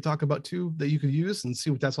we could talk about too, that you could use and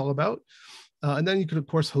see what that's all about. And then you could, of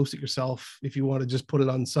course, host it yourself. If you want to just put it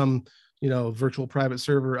on some, virtual private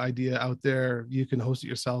server idea out there, you can host it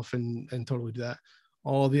yourself and totally do that.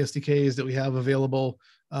 All the SDKs that we have available,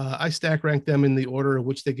 I stack rank them in the order in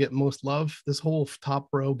which they get most love. This whole top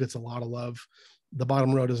row gets a lot of love. The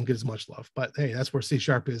bottom row doesn't get as much love, but hey, that's where C#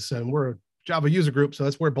 is. And we're a Java user group, so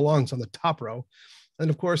that's where it belongs, on the top row. And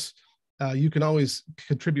of course, you can always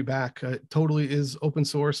contribute back. It totally is open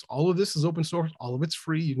source. All of this is open source. All of it's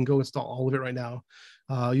free. You can go install all of it right now.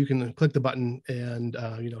 You can click the button and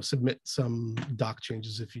submit some doc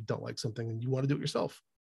changes if you don't like something and you want to do it yourself.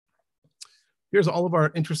 Here's all of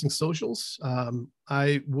our interesting socials.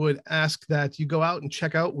 I would ask that you go out and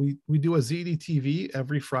check out, we do a Ziti TV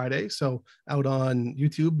every Friday. So out on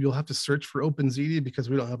YouTube, you'll have to search for OpenZiti because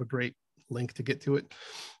we don't have a great link to get to it.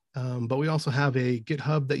 But we also have a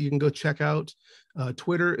GitHub that you can go check out.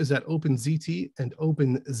 Twitter is at OpenZiti and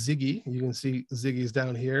OpenZiggy. You can see Ziggy's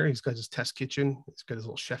down here. He's got his test kitchen. He's got his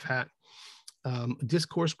little chef hat.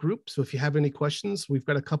 Discourse group. So if you have any questions, we've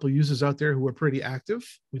got a couple users out there who are pretty active.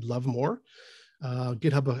 We'd love more.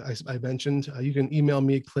 GitHub, I mentioned. You can email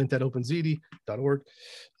me, clint@openziti.org.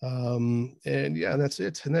 And yeah, that's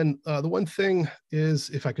it. And then the one thing is,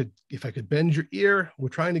 if I could bend your ear, we're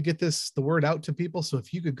trying to get the word out to people. So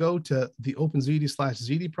if you could go to the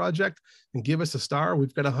OpenZiti/Ziti project and give us a star,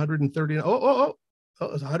 we've got 130.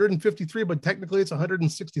 It's 153, but technically it's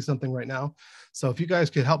 160 something right now. So if you guys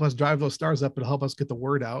could help us drive those stars up, it'll help us get the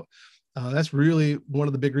word out. That's really one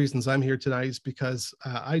of the big reasons I'm here tonight, is because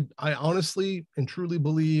I honestly and truly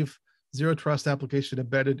believe zero trust application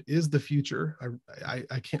embedded is the future. I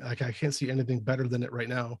can't see anything better than it right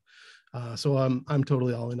now. So I'm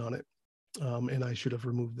totally all in on it. And I should have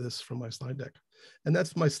removed this from my slide deck. And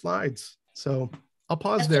that's my slides. So I'll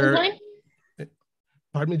pause there. Time?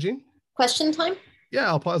 Pardon me, Gene? Question time? Yeah,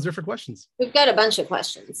 I'll pause there for questions. We've got a bunch of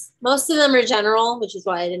questions. Most of them are general, which is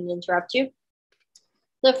why I didn't interrupt you.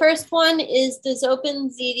 The first one is, does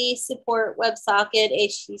OpenZiti support WebSocket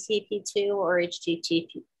HTTP2 or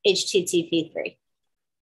HTTP3?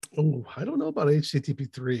 Oh, I don't know about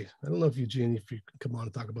HTTP3. I don't know if Eugene, if you can come on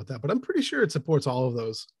and talk about that, but I'm pretty sure it supports all of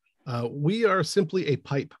those. We are simply a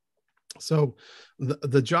pipe. So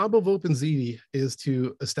the job of OpenZiti is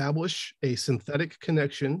to establish a synthetic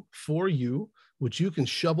connection for you, which you can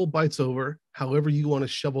shovel bytes over however you want to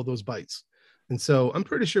shovel those bytes. And so I'm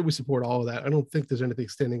pretty sure we support all of that. I don't think there's anything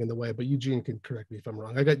standing in the way, but Eugene can correct me if I'm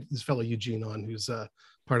wrong. I got this fellow Eugene on, who's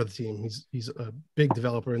part of the team. He's a big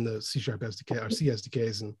developer in the C# SDK or C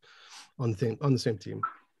SDKs, and on the same team.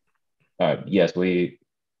 Yes,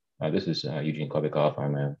 this is Eugene Kovikov.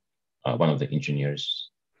 I'm one of the engineers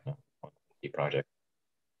on the project.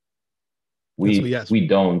 We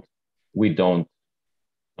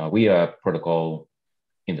are protocol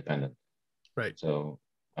independent. Right. So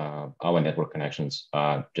our network connections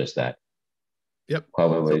are just that. Yep.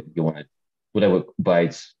 However, you want it, whatever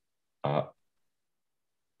bytes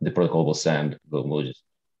the protocol will send, we'll just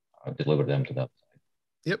deliver them to that side.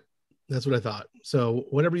 Yep. That's what I thought. So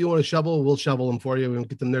whatever you want to shovel, we'll shovel them for you and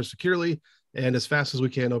get them there securely and as fast as we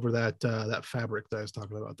can over that fabric that I was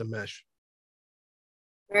talking about, the mesh.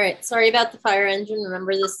 All right. Sorry about the fire engine.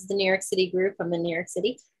 Remember, this is the New York City group. I'm in New York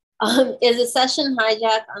City. Is a session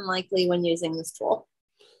hijack unlikely when using this tool?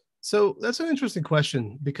 So that's an interesting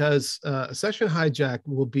question, because a session hijack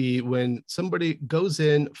will be when somebody goes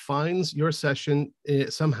in, finds your session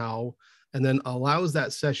somehow, and then allows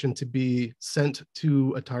that session to be sent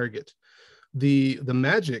to a target. The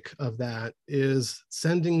magic of that is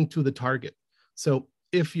sending to the target. So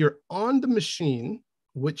if you're on the machine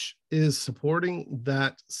which is supporting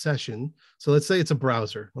that session. So let's say it's a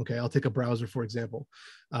browser. Okay, I'll take a browser, for example.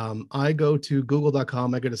 I go to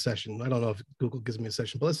google.com, I get a session. I don't know if Google gives me a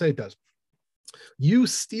session, but let's say it does. You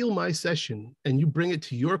steal my session and you bring it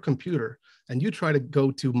to your computer and you try to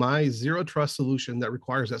go to my zero trust solution that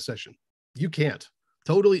requires that session. You can't.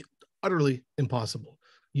 Totally, utterly impossible.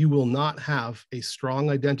 You will not have a strong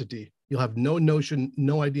identity. You'll have no notion,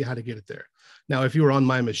 no idea how to get it there. Now, if you were on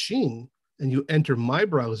my machine and you enter my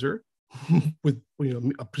browser with,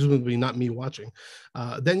 presumably not me watching,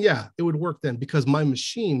 then yeah, it would work then, because my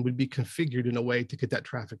machine would be configured in a way to get that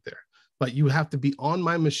traffic there. But you have to be on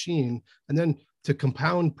my machine, and then to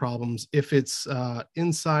compound problems, if it's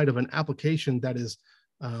inside of an application that is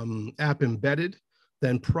app embedded,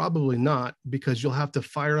 then probably not, because you'll have to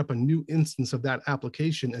fire up a new instance of that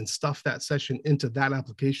application and stuff that session into that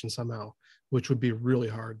application somehow, which would be really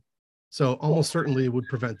hard. So almost certainly it would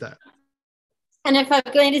prevent that. And if I've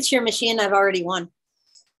gone into your machine, I've already won.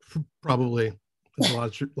 Probably. There's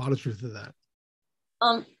a lot of truth to that.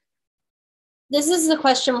 This is a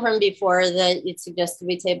question from before that you'd suggested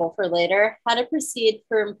we table for later. How to proceed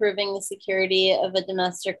for improving the security of a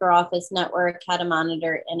domestic or office network, how to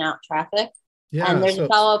monitor in-out traffic. Yeah, and there's a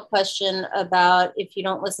follow-up question about, if you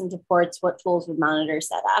don't listen to ports, what tools would monitor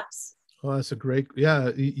said apps? Oh, that's a great,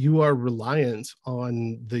 yeah, you are reliant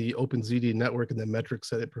on the OpenZiti network and the metrics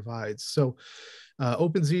that it provides. So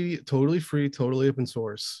OpenZiti, totally free, totally open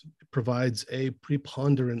source, provides a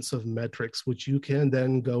preponderance of metrics, which you can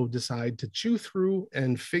then go decide to chew through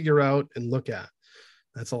and figure out and look at.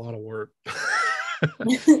 That's a lot of work.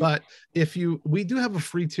 But we do have a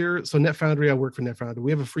free tier. So NetFoundry, I work for NetFoundry.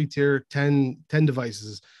 We have a free tier, 10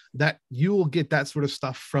 devices. that you will get that sort of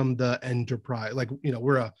stuff from the enterprise. Like,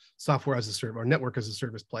 we're a software as a service or network as a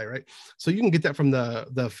service play, right? So you can get that from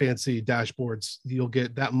the fancy dashboards. You'll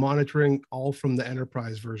get that monitoring all from the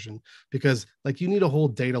enterprise version, because like you need a whole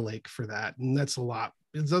data lake for that. And that's a lot.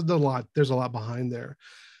 There's a lot behind there.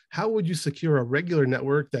 How would you secure a regular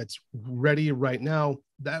network that's ready right now?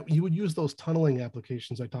 That you would use those tunneling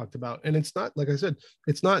applications I talked about. And it's not, like I said,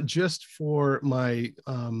 it's not just for my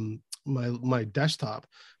my desktop.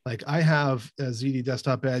 Like I have a ZT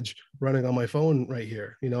Desktop Edge running on my phone right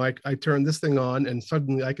here. I turn this thing on and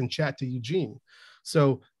suddenly I can chat to Eugene.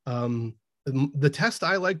 So the test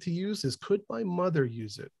I like to use is, could my mother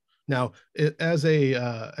use it? Now, as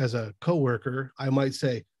a coworker, I might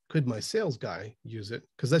say, could my sales guy use it?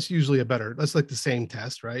 Because that's usually that's like the same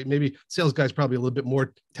test, right? Maybe sales guy's probably a little bit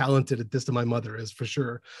more talented at this than my mother is, for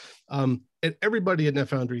sure. And everybody at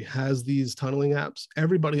NetFoundry has these tunneling apps.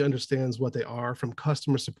 Everybody understands what they are, from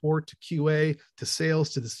customer support to QA to sales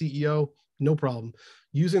to the CEO, no problem.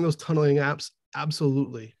 Using those tunneling apps,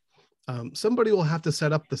 absolutely. Somebody will have to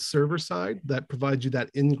set up the server side that provides you that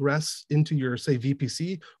ingress into your, say,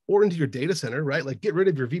 VPC or into your data center, right? Like get rid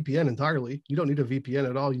of your VPN entirely. You don't need a VPN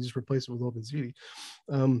at all. You just replace it with OpenZiti.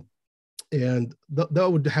 And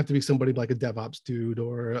that would have to be somebody like a DevOps dude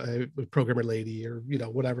or a programmer lady or,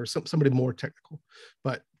 whatever, somebody more technical,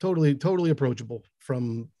 but totally approachable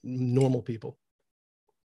from normal people.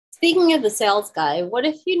 Speaking of the sales guy, what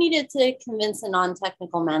if you needed to convince a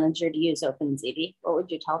non-technical manager to use OpenZiti? What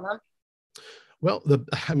would you tell them? Well,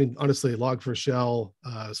 honestly, Log4Shell,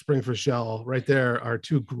 Spring4Shell, right there are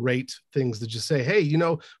two great things to just say, hey,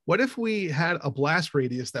 what if we had a blast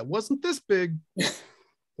radius that wasn't this big, it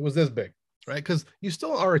was this big, right? Because you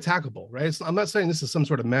still are attackable, right? I'm not saying this is some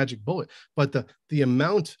sort of magic bullet, but the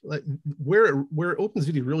amount, like where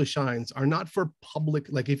OpenZiti really shines are not for public.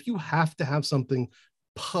 Like if you have to have something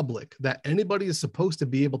public that anybody is supposed to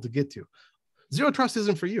be able to get to, Zero Trust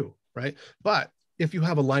isn't for you, right? But if you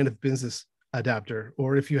have a line of business adapter,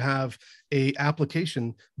 or if you have a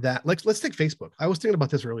application that, like, let's take Facebook. I was thinking about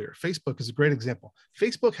this earlier. Facebook is a great example.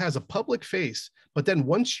 Facebook has a public face, but then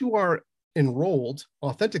once you are enrolled,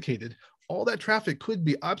 authenticated, all that traffic could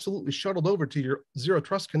be absolutely shuttled over to your Zero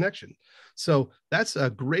Trust connection. So that's a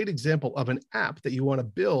great example of an app that you want to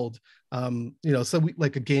build. So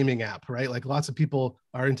like a gaming app, right? Like lots of people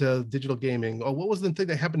are into digital gaming. Oh, what was the thing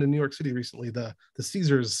that happened in New York City recently? The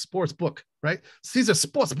Caesars Sports Book, right? Caesars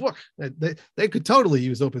Sports Book. They could totally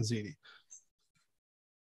use OpenZiti.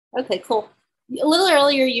 Okay, cool. A little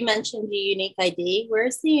earlier, you mentioned the unique ID.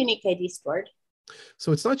 Where's the unique ID stored?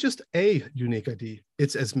 So it's not just a unique ID,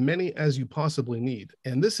 it's as many as you possibly need.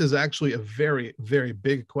 And this is actually a very, very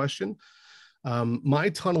big question. My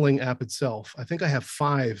tunneling app itself, I think I have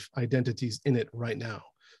 5 identities in it right now.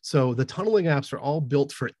 So the tunneling apps are all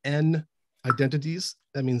built for N identities.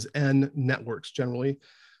 That means N networks generally.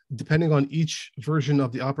 Depending on each version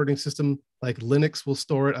of the operating system, like Linux will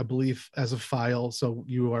store it, I believe, as a file. So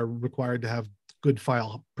you are required to have good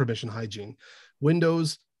file permission hygiene.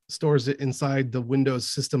 Windows stores it inside the Windows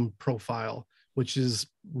system profile, which is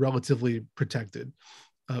relatively protected.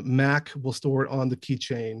 Mac will store it on the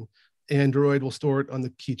keychain. Android will store it on the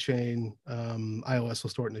keychain. iOS will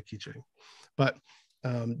store it in the keychain. But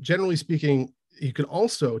generally speaking, you can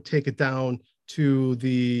also take it down to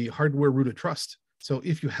the hardware root of trust. So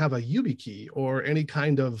if you have a YubiKey or any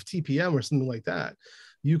kind of TPM or something like that,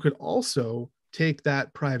 you could also take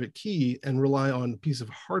that private key and rely on a piece of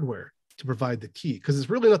hardware to provide the key, because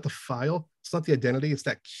it's really not the file, it's not the identity, it's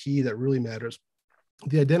that key that really matters.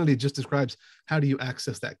 The identity just describes how do you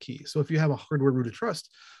access that key. So if you have a hardware root of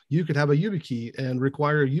trust, you could have a YubiKey and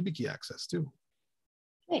require YubiKey access too.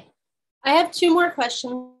 Okay. I have 2 more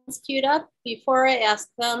questions queued up. Before I ask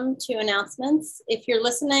them, 2 announcements. If you're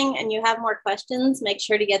listening and you have more questions, make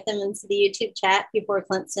sure to get them into the YouTube chat before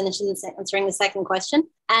Clint finishes answering the second question.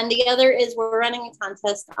 And the other is we're running a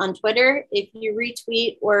contest on Twitter. If you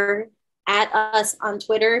retweet or at us on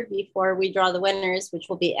Twitter before we draw the winners, which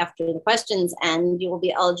will be after the questions, and you will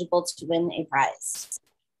be eligible to win a prize.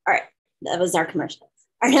 All right, that was our commercial.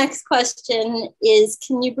 Our next question is,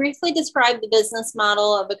 can you briefly describe the business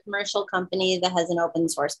model of a commercial company that has an open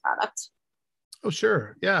source product? Oh,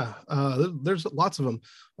 sure. Yeah, there's lots of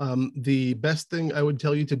them. The best thing I would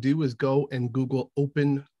tell you to do is go and Google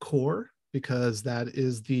Open Core, because that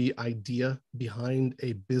is the idea behind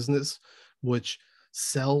a business which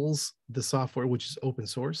sells the software, which is open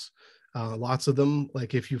source. Lots of them,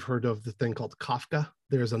 like if you've heard of the thing called Kafka,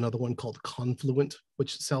 there's another one called Confluent,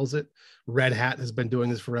 which sells it. Red Hat has been doing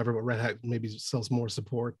this forever, but Red Hat maybe sells more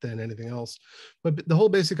support than anything else. But the whole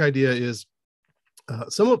basic idea is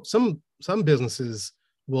some businesses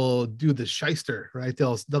will do the shyster, right?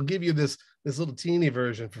 They'll give you this little teeny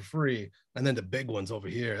version for free, and then the big one's over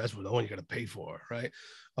here. That's the one you got to pay for, right?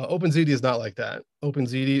 OpenZiti is not like that.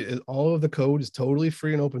 OpenZiti is, all of the code is totally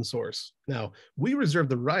free and open source. Now, we reserve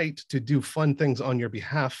the right to do fun things on your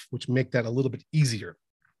behalf, which make that a little bit easier.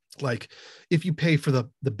 Like if you pay for the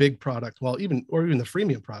big product, well, even the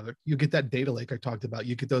freemium product, you get that data lake I talked about.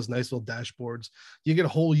 You get those nice little dashboards. You get a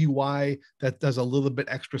whole UI that does a little bit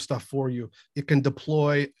extra stuff for you. It can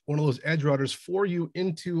deploy one of those edge routers for you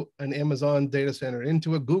into an Amazon data center,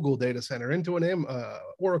 into a Google data center, into an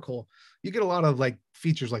Oracle. You get a lot of like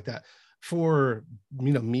features like that. For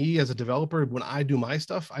me as a developer, when I do my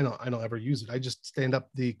stuff, I don't ever use it. I just stand up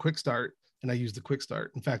the quick start and I use the quick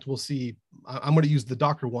start. In fact, we'll see, I'm going to use the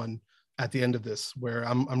Docker one at the end of this, where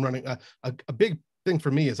I'm running a big thing for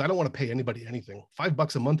me is I don't want to pay anybody anything.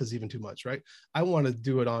 $5 a month is even too much, right? I want to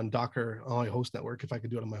do it on Docker on my host network, if I could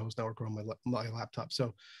do it on my host network or on my laptop.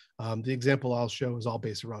 So the example I'll show is all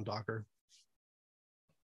based around Docker.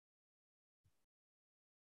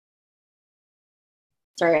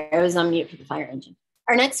 Sorry, I was on mute for the fire engine.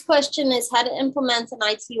 Our next question is how to implement an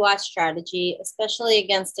IT watch strategy, especially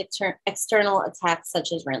against external attacks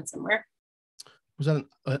such as ransomware. Was that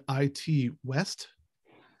an IT West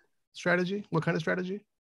strategy? What kind of strategy?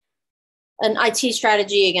 An IT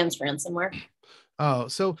strategy against ransomware. Oh,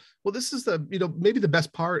 so, well, this is maybe the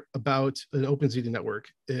best part about an OpenZiti network.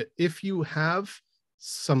 If you have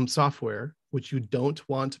some software which you don't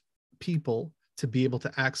want people to be able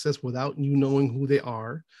to access without you knowing who they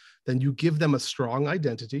are, then you give them a strong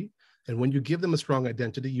identity. And when you give them a strong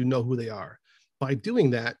identity, you know who they are. By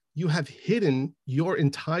doing that, you have hidden your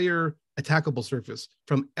entire attackable surface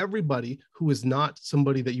from everybody who is not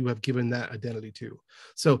somebody that you have given that identity to.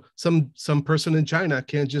 So some person in China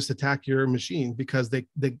can't just attack your machine because they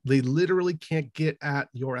literally can't get at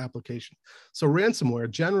your application. So ransomware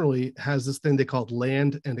generally has this thing they call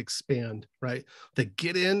land and expand, right? They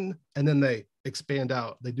get in and then they expand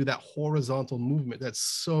out. They do that horizontal movement. That's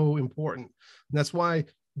so important. And that's why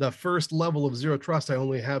the first level of zero trust I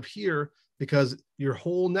only have here, because your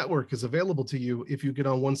whole network is available to you if you get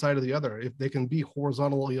on one side or the other, if they can be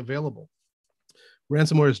horizontally available.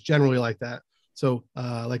 Ransomware is generally like that. So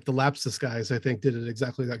like the Lapsus guys, I think did it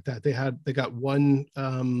exactly like that. They got one,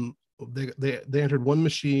 they entered one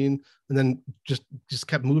machine and then just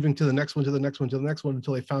kept moving to the next one, to the next one, to the next one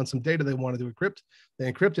until they found some data they wanted to encrypt.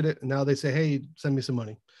 They encrypted it, and now they say, hey, send me some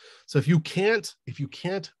money. So if you can't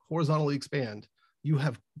horizontally expand, you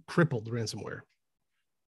have crippled ransomware.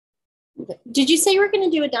 Did you say you were going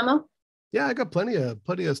to do a demo? Yeah, I got plenty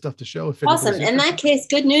of stuff to show. Awesome. In that case,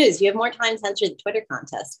 good news. You have more time to enter the Twitter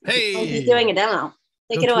contest. Hey, he's doing a demo.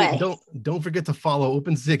 Take it away. Don't forget to follow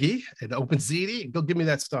OpenZiti and OpenZiti. Go give me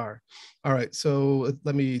that star. All right, so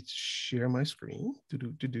let me share my screen.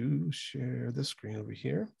 Share the screen over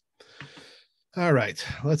here. All right,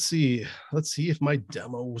 let's see if my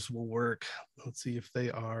demos will work. Let's see if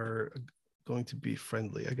they are going to be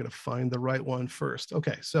friendly. I got to find the right one first.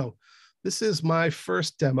 Okay, so this is my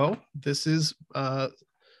first demo. This is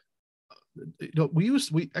we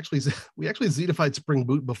actually zitified Spring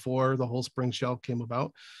Boot before the whole Spring Shell came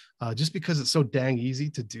about, just because it's so dang easy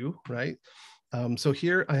to do, right? So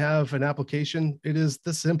here I have an application. It is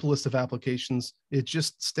the simplest of applications. It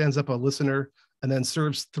just stands up a listener and then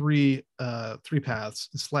serves three paths: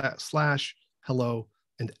 slash, hello,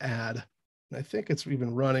 and add. And I think it's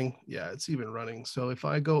even running. Yeah, it's even running. So if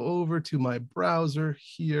I go over to my browser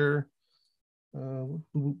here,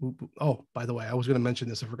 oh, by the way, I was going to mention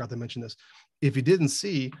this. I forgot to mention this. If you didn't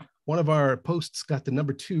see, one of our posts got the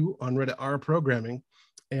 #2 on Reddit R programming,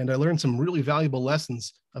 and I learned some really valuable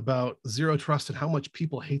lessons about zero trust and how much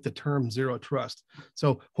people hate the term zero trust.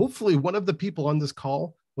 So hopefully one of the people on this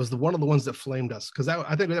call was one of the ones that flamed us, because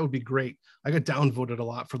I think that would be great. I got downvoted a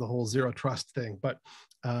lot for the whole zero trust thing, but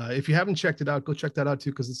if you haven't checked it out, go check that out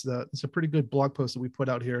too, because it's a pretty good blog post that we put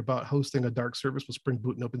out here about hosting a dark service with Spring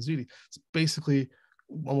Boot and OpenZiti. It's basically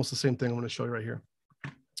almost the same thing I'm going to show you right here.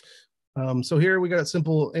 So here we got a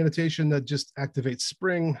simple annotation that just activates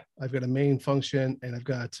Spring. I've got a main function and I've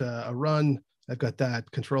got a run. I've got that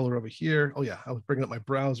controller over here. Oh yeah, I was bringing up my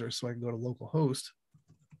browser so I can go to localhost,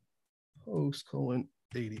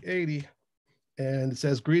 host:8080, and it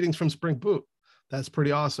says greetings from Spring Boot. That's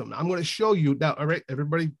pretty awesome. I'm going to show you now. All right,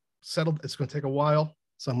 everybody settled. It's going to take a while.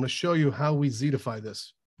 So I'm going to show you how we Zitify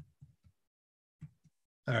this.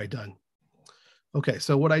 All right, done. Okay,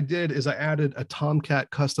 so what I did is I added a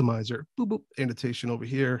Tomcat customizer, boop, boop, annotation over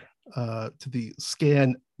here to the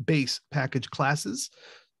scan base package classes,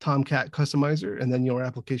 Tomcat customizer, and then your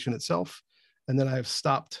application itself. And then I've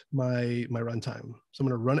stopped my runtime. So I'm going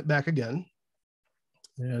to run it back again.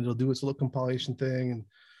 and it'll do its little compilation thing. And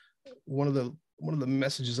one of the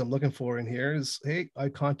messages I'm looking for in here is, hey, I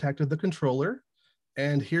contacted the controller,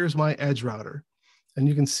 and here's my edge router. And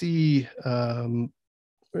you can see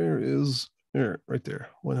where is here, right there,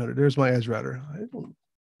 100. There's my edge router. I don't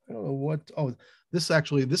know what. Oh, this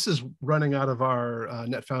is running out of our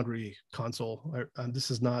NetFoundry console.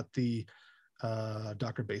 This is not the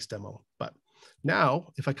Docker-based demo. But now,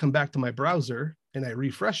 if I come back to my browser and I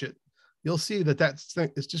refresh it, you'll see that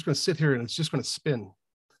it's just going to sit here and it's just going to spin.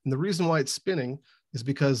 And the reason why it's spinning is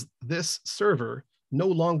because this server no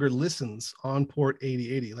longer listens on port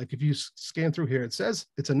 8080. Like if you scan through here, it says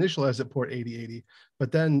it's initialized at port 8080,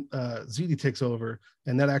 but then Ziti takes over,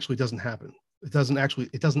 and that actually doesn't happen. It doesn't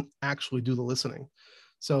actually do the listening.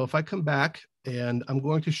 So if I come back, and I'm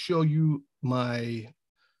going to show you my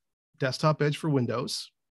desktop edge for Windows,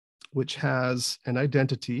 which has an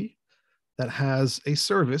identity that has a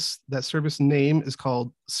service. That service name is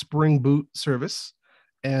called Spring Boot Service,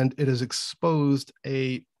 and it has exposed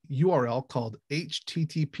a URL called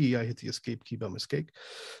http, I hit the escape key by mistake,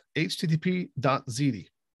 http.ziti.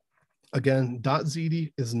 Again,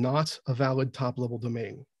 .ziti is not a valid top-level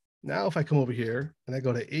domain. Now, if I come over here and I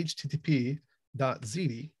go to http.ziti,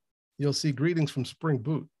 you'll see greetings from Spring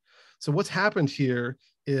Boot. So what's happened here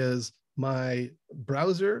is my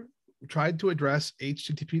browser tried to address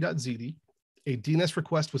http.ziti. A DNS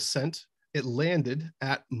request was sent. It landed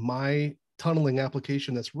at my tunneling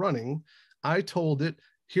application that's running. I told it,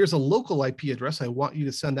 here's a local IP address I want you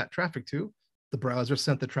to send that traffic to. The browser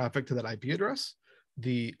sent the traffic to that IP address.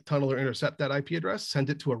 The tunneler intercept that IP address, sent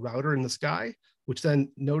it to a router in the sky, which then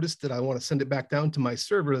noticed that I want to send it back down to my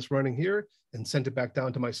server that's running here, and sent it back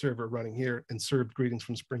down to my server running here, and served greetings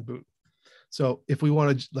from Spring Boot. So if we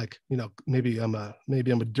want to, like, maybe I'm a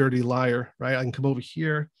dirty liar, right? I can come over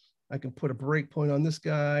here, I can put a breakpoint on this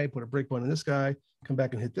guy, put a breakpoint on this guy, come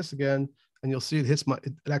back and hit this again, and you'll see it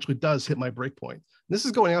actually does hit my breakpoint. This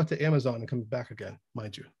is going out to Amazon and coming back again,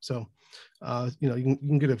 mind you. So, you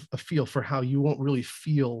can get a feel for how you won't really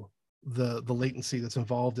feel the latency that's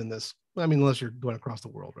involved in this. I mean, unless you're going across the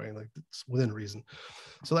world, right? Like, it's within reason.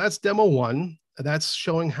 So that's demo one. That's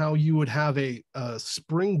showing how you would have a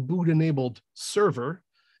Spring Boot enabled server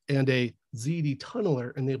and a Ziti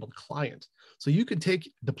tunneler enabled client. So you could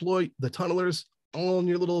deploy the tunnelers all on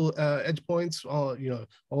your little edge points, all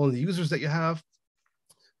on the users that you have,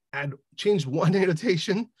 and change one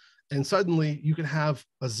annotation, and suddenly you can have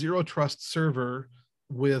a zero trust server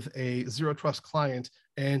with a zero trust client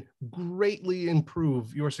and greatly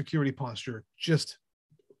improve your security posture just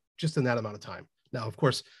in that amount of time. Now, of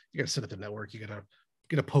course, you got to set up the network. You got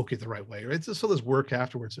to poke it the right way, right? So there's work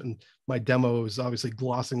afterwards. And my demo is obviously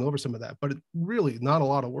glossing over some of that, but it's really not a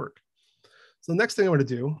lot of work. So the next thing I'm going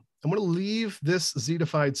to do, I'm going to leave this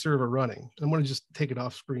Zitified server running. I'm going to just take it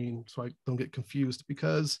off screen so I don't get confused,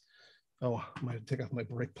 because, I might take off my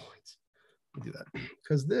breakpoints. Let me do that.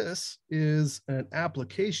 Because this is an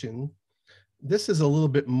application. This is a little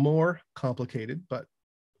bit more complicated, but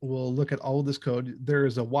we'll look at all of this code. There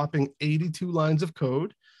is a whopping 82 lines of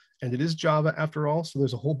code, and it is Java after all. So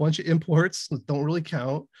there's a whole bunch of imports that don't really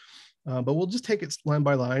count, but we'll just take it line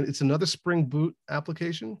by line. It's another Spring Boot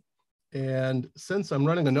application. And since I'm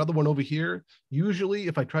running another one over here, usually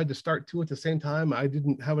if I tried to start two at the same time, I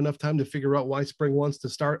didn't have enough time to figure out why Spring wants to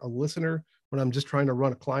start a listener when I'm just trying to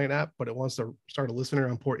run a client app, but it wants to start a listener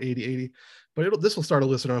on port 8080. But this will start a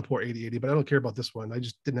listener on port 8080, but I don't care about this one. I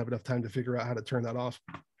just didn't have enough time to figure out how to turn that off.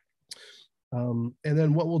 And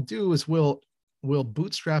then what we'll do is we'll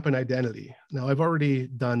bootstrap an identity. Now, I've already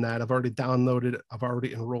done that. I've already downloaded it. I've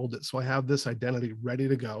already enrolled it. So I have this identity ready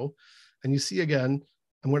to go. And you see, again,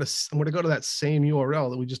 I'm going to go to that same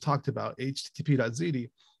URL that we just talked about,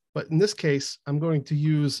 http.ziti. But in this case, I'm going to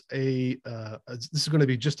use this is going to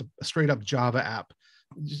be just a straight up Java app.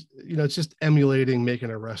 It's just emulating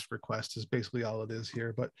making a REST request is basically all it is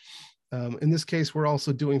here. But in this case, we're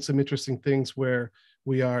also doing some interesting things where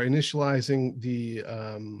we are initializing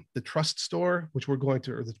the trust store, which we're going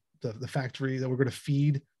to, or the factory that we're going to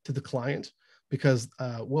feed to the client. Because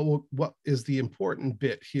what is the important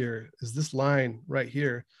bit here is this line right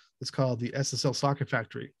here. It's called the SSL socket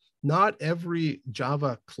factory. Not every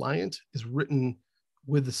Java client is written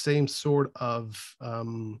with the same sort of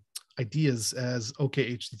ideas as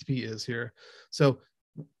OKHTTP is here. So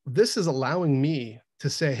this is allowing me to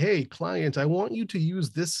say, hey, client, I want you to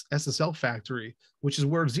use this SSL factory, which is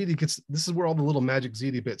where Ziti gets, this is where all the little magic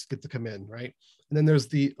Ziti bits get to come in, right? And then there's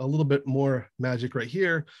a little bit more magic right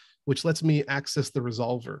here, which lets me access the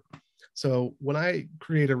resolver. So when I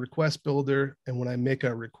create a request builder and when I make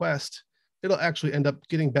a request, it'll actually end up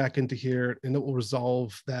getting back into here, and it will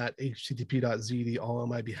resolve that http.zd all on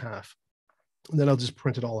my behalf. And then I'll just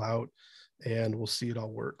print it all out and we'll see it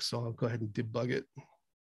all work. So I'll go ahead and debug it.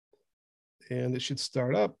 And it should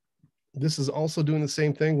start up. This is also doing the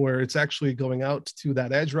same thing where it's actually going out to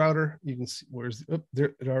that edge router. You can see where's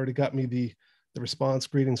there, it already got me the response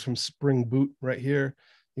greetings from Spring Boot right here.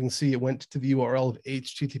 You can see it went to the URL of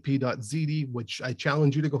http.zd, which I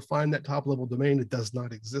challenge you to go find that top level domain. It does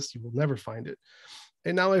not exist. You will never find it.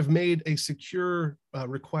 And now I've made a secure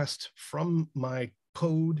request from my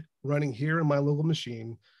code running here in my local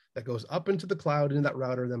machine that goes up into the cloud, into that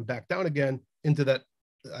router, then back down again into that.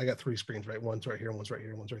 I got 3 screens, right? One's right here, one's right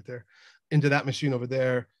here, one's right there, into that machine over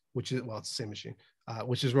there, which is, well, it's the same machine,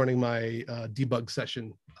 which is running my debug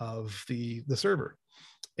session of the server.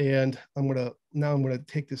 And I'm gonna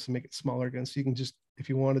take this and make it smaller again, so you can just, if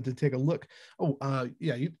you wanted to take a look. Oh,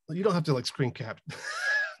 yeah, you don't have to like screen cap.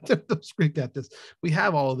 Don't screen cap this. We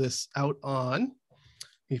have all this out on.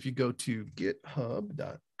 If you go to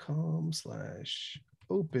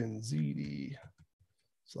github.com/OpenZiti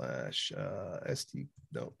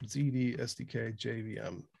ZD SDK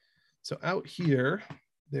JVM. So out here,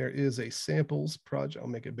 there is a samples project. I'll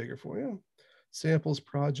make it bigger for you. Samples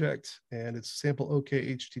project, and it's sample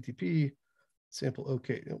OK HTTP, sample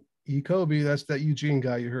OK eCoby. That's that Eugene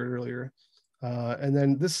guy you heard earlier. And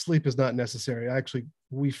then this sleep is not necessary. Actually,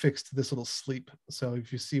 we fixed this little sleep. So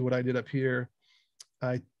if you see what I did up here,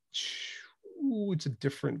 it's a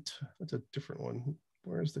different one.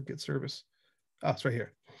 Where's the get service? Oh, it's right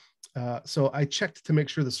here. So I checked to make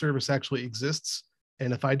sure the service actually exists.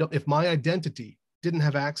 And if my identity didn't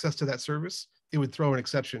have access to that service, it would throw an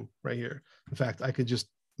exception right here. In fact, I could just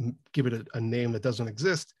give it a name that doesn't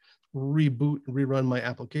exist, reboot, rerun my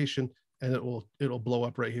application, and it'll blow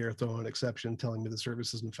up right here, throw an exception telling me the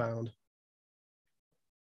service isn't found.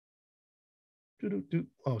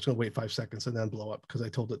 Oh, it's gonna wait 5 seconds and then blow up because I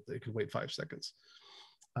told it could wait 5 seconds.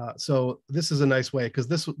 So this is a nice way, because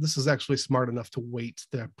this is actually smart enough to wait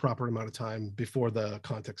the proper amount of time before the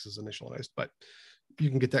context is initialized. But you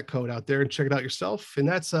can get that code out there and check it out yourself. And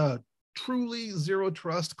that's a truly zero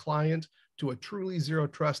trust client to a truly zero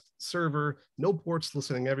trust server, no ports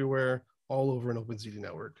listening everywhere, all over an OpenZiti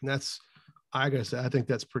network. And that's, I gotta say, I think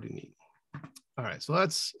that's pretty neat. All right, so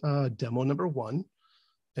that's demo number 1.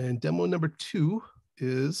 And demo number 2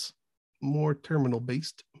 is more terminal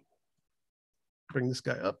based. Bring this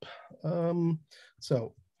guy up.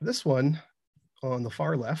 So this one on the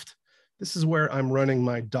far left, this is where I'm running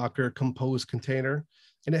my Docker Compose container,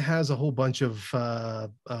 and it has a whole bunch of,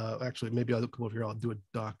 actually, maybe I'll come over here, I'll do a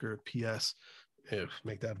Docker PS,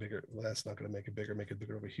 make that bigger. Well, that's not gonna make it bigger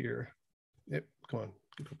over here. Yep, come on,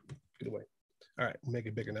 get away. All right, make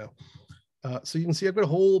it bigger now. So you can see I've got a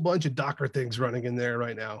whole bunch of Docker things running in there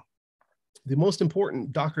right now. The most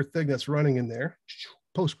important Docker thing that's running in there,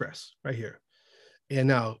 Postgres, right here. And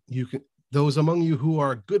now those among you who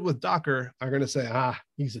are good with Docker are going to say,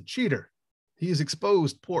 he's a cheater. He's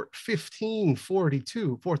exposed port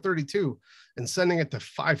 432 and sending it to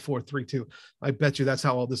 5432. I bet you that's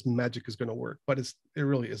how all this magic is going to work, but it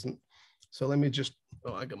really isn't. So let me just,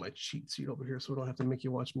 I got my cheat sheet over here, so I don't have to make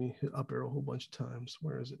you watch me hit up arrow a whole bunch of times.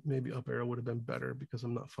 Where is it? Maybe up arrow would have been better because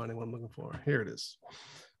I'm not finding what I'm looking for. Here it is.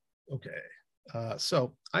 Okay.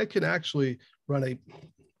 So I can actually run a,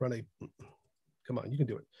 come on, you can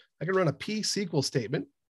do it. I can run a P-SQL statement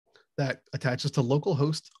that attaches to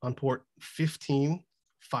localhost on port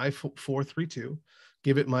 155432,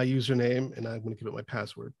 give it my username, and I'm going to give it my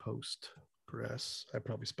password, Postgres. I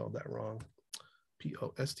probably spelled that wrong.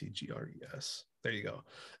 Postgres. There you go.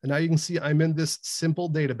 And now you can see I'm in this simple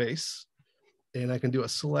database, and I can do a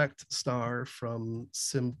select star from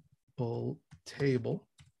simple table,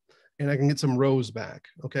 and I can get some rows back.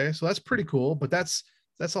 Okay, so that's pretty cool, but that's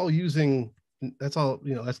all using, that's all,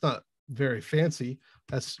 that's not very fancy.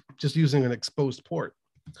 That's just using an exposed port.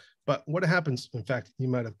 But what happens, in fact, you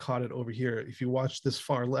might have caught it over here. If you watch this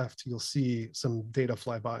far left, you'll see some data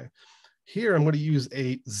fly by. Here, I'm going to use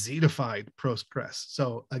a Zitified Postgres.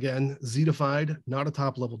 So again, Zitified, not a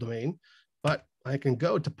top level domain, but I can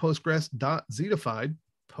go to postgres.zitified,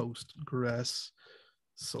 Postgres,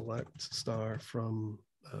 select star from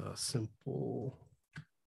simple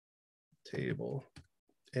table,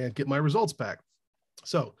 and get my results back.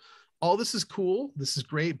 So all this is cool. This is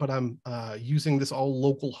great, but I'm using this all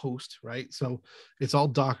local host, right? So it's all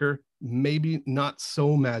Docker, maybe not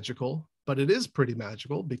so magical, but it is pretty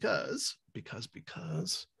magical because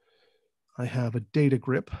I have a data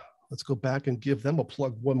grip. Let's go back and give them a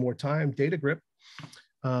plug one more time. Data grip.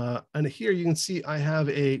 And here you can see I have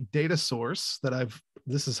a data source that I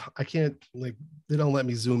can't, like, they don't let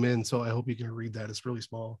me zoom in, so I hope you can read that. It's really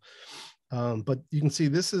small. But you can see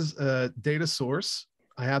this is a data source.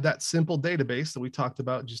 I have that simple database that we talked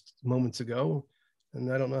about just moments ago.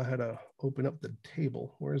 And I don't know how to open up the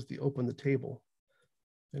table. Where's the open the table?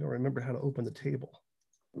 I don't remember how to open the table.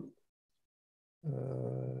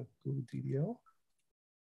 Google DDL.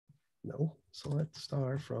 No, select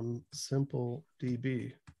star from simple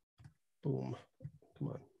DB. Boom. Come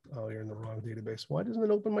on. Oh, you're in the wrong database. Why doesn't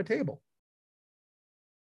it open my table?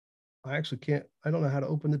 I actually can't. I don't know how to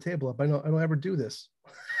open the table up. I don't ever do this.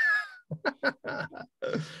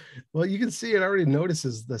 Well, you can see it already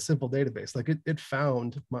notices the simple database. Like it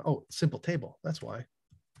found my, simple table. That's why.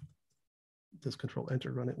 Does control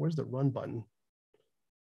enter run it? Where's the run button?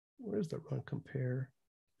 Where's the run compare?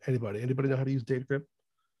 Anybody know how to use data grip?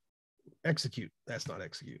 Execute. That's not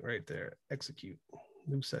execute right there. Execute.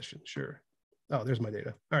 New session. Sure. Oh, there's my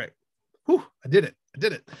data. All right. Whew, I did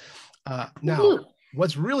it. Now,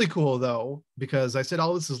 what's really cool though, because I said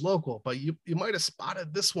all this is local, but you might have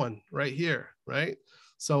spotted this one right here, right?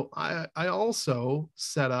 So I also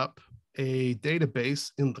set up a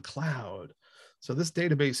database in the cloud. So this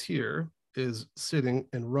database here is sitting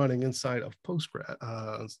and running inside of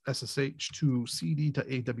Postgres, SSH to CD to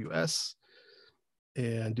AWS,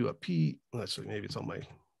 and do a actually maybe it's on my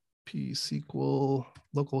P-SQL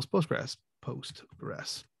localhost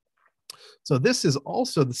Postgres. So this is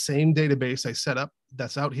also the same database I set up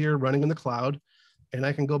that's out here running in the cloud, and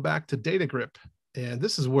I can go back to DataGrip. And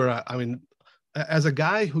this is where I mean, as a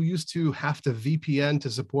guy who used to have to VPN to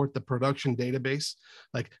support the production database,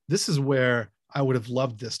 like this is where I would have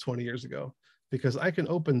loved this 20 years ago, because I can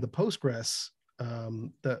open the Postgres,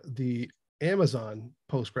 the Amazon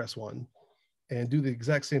Postgres one, and do the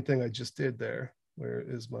exact same thing I just did there. Where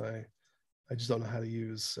is I just don't know how to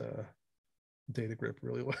use DataGrip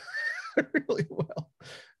really well. Really well.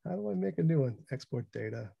 How do I make a new one? Export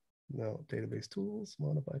data. No, database tools,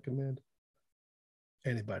 modify command.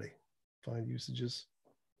 Anybody find usages?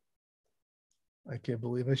 I can't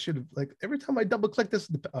believe I should have, like, every time I double click this,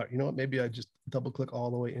 you know what? Maybe I just double click all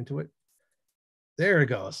the way into it. There it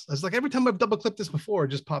goes. It's like every time I've double clicked this before, it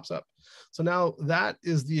just pops up. So now that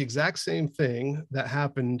is the exact same thing that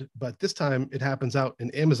happened, but this time it happens out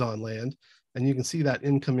in Amazon land. And you can see that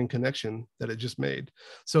incoming connection that it just made.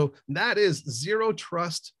 So that is zero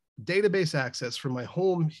trust database access from my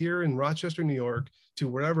home here in Rochester, New York, to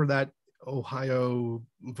wherever that Ohio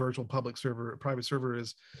virtual public server, private server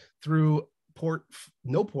is, through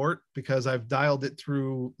no port, because I've dialed it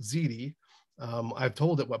through Ziti. I've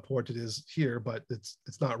told it what port it is here, but it's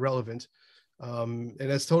not relevant. And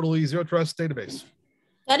it's totally zero trust database.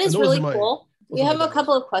 That is really cool. We have a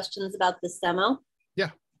couple of questions about this demo. Yeah.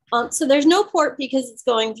 So there's no port because it's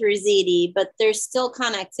going through Ziti, but there's still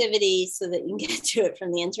connectivity so that you can get to it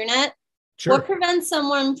from the internet. Sure. What prevents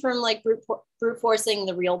someone from like brute forcing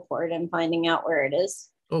the real port and finding out where it is?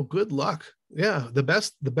 Oh, good luck. Yeah, the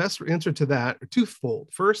best answer to that are twofold.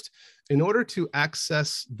 First, in order to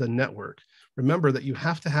access the network, remember that you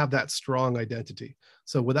have to have that strong identity.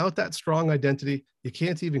 So without that strong identity, you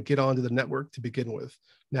can't even get onto the network to begin with.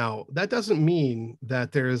 Now, that doesn't mean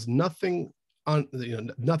that there is nothing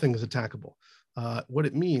nothing is attackable. What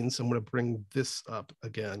it means, I'm going to bring this up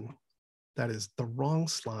again. That is the wrong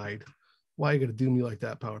slide. Why are you going to do me like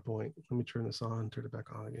that, PowerPoint? Let me turn this on, turn it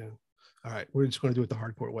back on again. All right, we're just going to do it the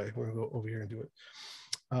hardcore way. We're going to go over here and do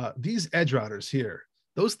it. These edge routers here,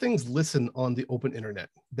 those things listen on the open internet.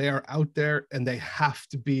 They are out there and they have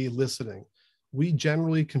to be listening. We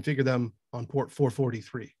generally configure them on port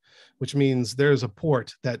 443, which means there's a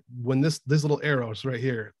port that when this little arrows right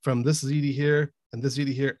here, from this ZD here and this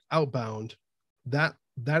ZD here outbound, that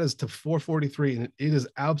is to 443, and it is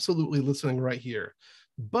absolutely listening right here.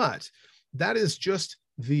 But that is just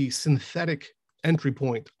the synthetic entry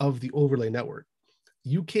point of the overlay network.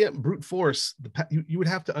 You can't brute force you would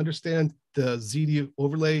have to understand the ZD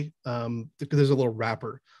overlay, because there's a little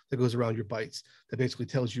wrapper that goes around your bytes that basically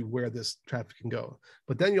tells you where this traffic can go.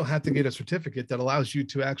 But then you'll have to get a certificate that allows you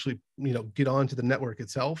to actually, get onto the network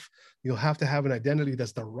itself. You'll have to have an identity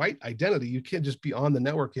that's the right identity. You can't just be on the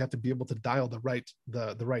network. You have to be able to dial the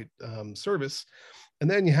right service, and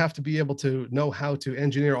then you have to be able to know how to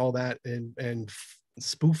engineer all that and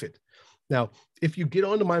spoof it. Now, if you get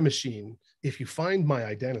onto my machine, if you find my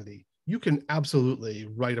identity, you can absolutely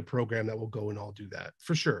write a program that will go and all do that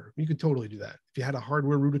for sure. You could totally do that. If you had a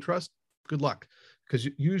hardware root of trust, good luck. Because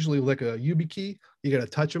usually like a YubiKey, you got to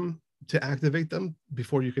touch them to activate them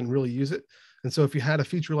before you can really use it. And so if you had a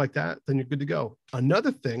feature like that, then you're good to go.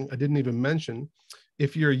 Another thing I didn't even mention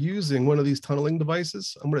if you're using one of these tunneling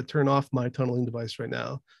devices, I'm going to turn off my tunneling device right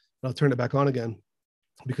now. And I'll turn it back on again,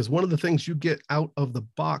 because one of the things you get out of the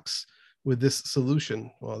box with this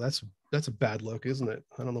solution, well, that's a bad look, isn't it?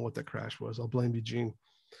 I don't know what that crash was. I'll blame Eugene.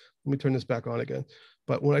 Let me turn this back on again.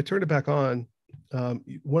 But when I turn it back on,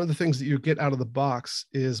 one of the things that you get out of the box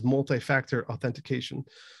is multi-factor authentication.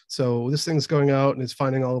 So this thing's going out and it's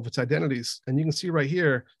finding all of its identities. And you can see right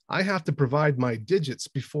here, I have to provide my digits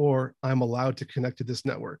before I'm allowed to connect to this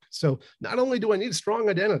network. So not only do I need a strong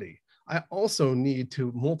identity, I also need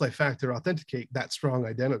to multi-factor authenticate that strong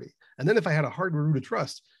identity. And then if I had a hardware root of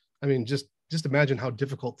trust, I mean, just imagine how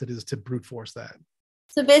difficult it is to brute force that.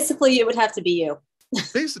 So basically, it would have to be you.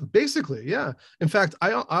 Basically, yeah. In fact,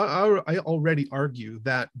 I already argue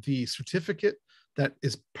that the certificate that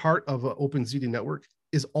is part of an OpenZiti network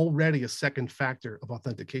is already a second factor of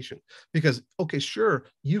authentication. Because, okay, sure,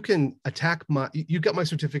 you can attack you get my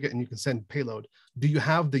certificate and you can send payload. Do you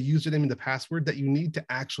have the username and the password that you need to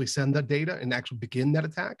actually send that data and actually begin that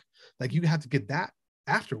attack? Like, you have to get that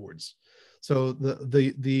afterwards. So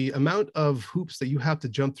the amount of hoops that you have to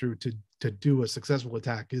jump through to do a successful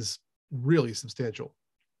attack is really substantial.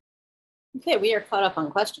 Okay, we are caught up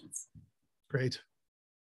on questions. Great.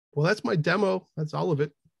 Well, that's my demo. That's all of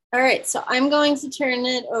it. All right, so I'm going to turn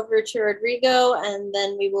it over to Rodrigo, and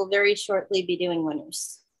then we will very shortly be doing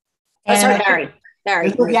winners. Oh, sorry, Barry.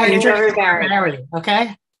 Barry. Yeah, you're turning Barry.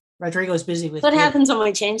 Okay. Rodrigo's busy with. What happens when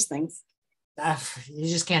we change things? You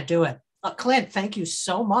just can't do it. Clint, thank you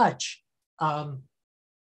so much.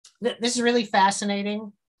 This is really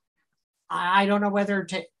fascinating. I don't know whether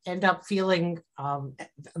to end up feeling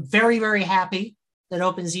very, very happy that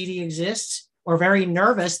OpenZiti exists or very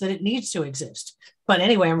nervous that it needs to exist. But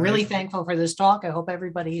anyway, I'm really thankful for this talk. I hope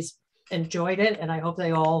everybody's enjoyed it, and I hope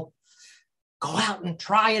they all go out and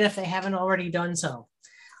try it if they haven't already done so.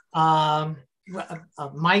 My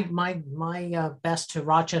best to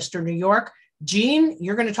Rochester, New York. Jean,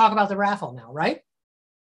 you're going to talk about the raffle now, right?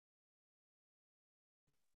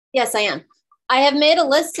 Yes, I am. I have made a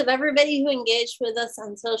list of everybody who engaged with us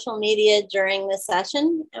on social media during this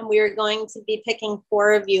session, and we are going to be picking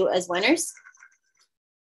 4 of you as winners.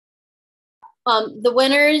 The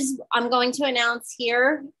winners I'm going to announce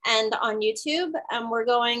here and on YouTube, and we're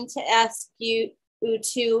going to ask you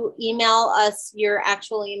to email us your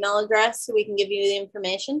actual email address so we can give you the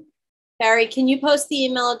information. Barry, can you post the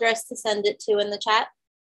email address to send it to in the chat?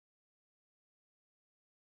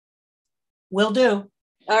 Will do.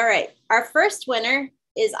 All right. Our first winner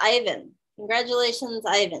is Ivan. Congratulations,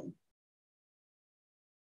 Ivan.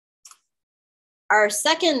 Our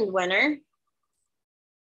second winner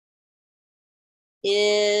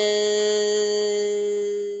is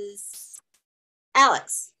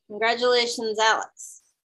Alex. Congratulations, Alex.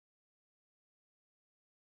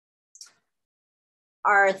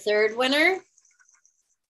 Our third winner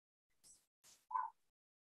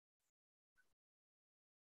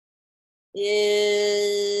is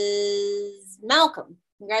Malcolm.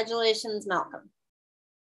 Congratulations, Malcolm.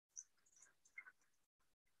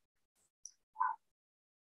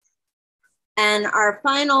 And our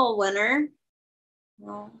final winner,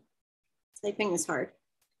 well, typing is hard.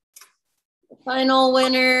 The final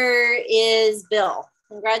winner is Bill.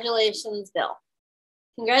 Congratulations, Bill.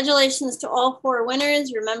 Congratulations to all 4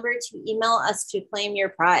 winners. Remember to email us to claim your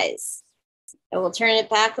prize. I will turn it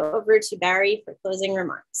back over to Barry for closing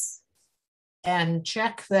remarks. And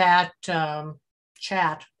check that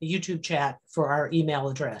chat, the YouTube chat, for our email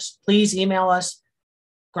address. Please email us,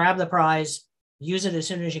 grab the prize, use it as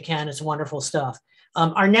soon as you can. It's wonderful stuff.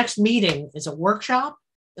 Our next meeting is a workshop.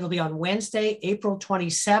 It'll be on Wednesday, April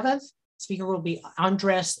 27th. Speaker will be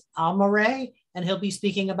Andres Almaray, and he'll be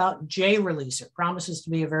speaking about JRelease. It promises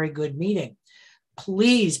to be a very good meeting.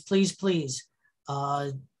 Please, please, please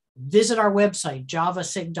visit our website,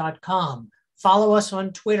 javasig.com. Follow us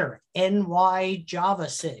on Twitter,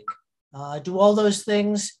 NYJavaSIG. Do all those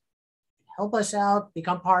things. Help us out,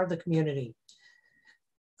 become part of the community.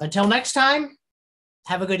 Until next time,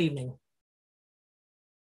 have a good evening.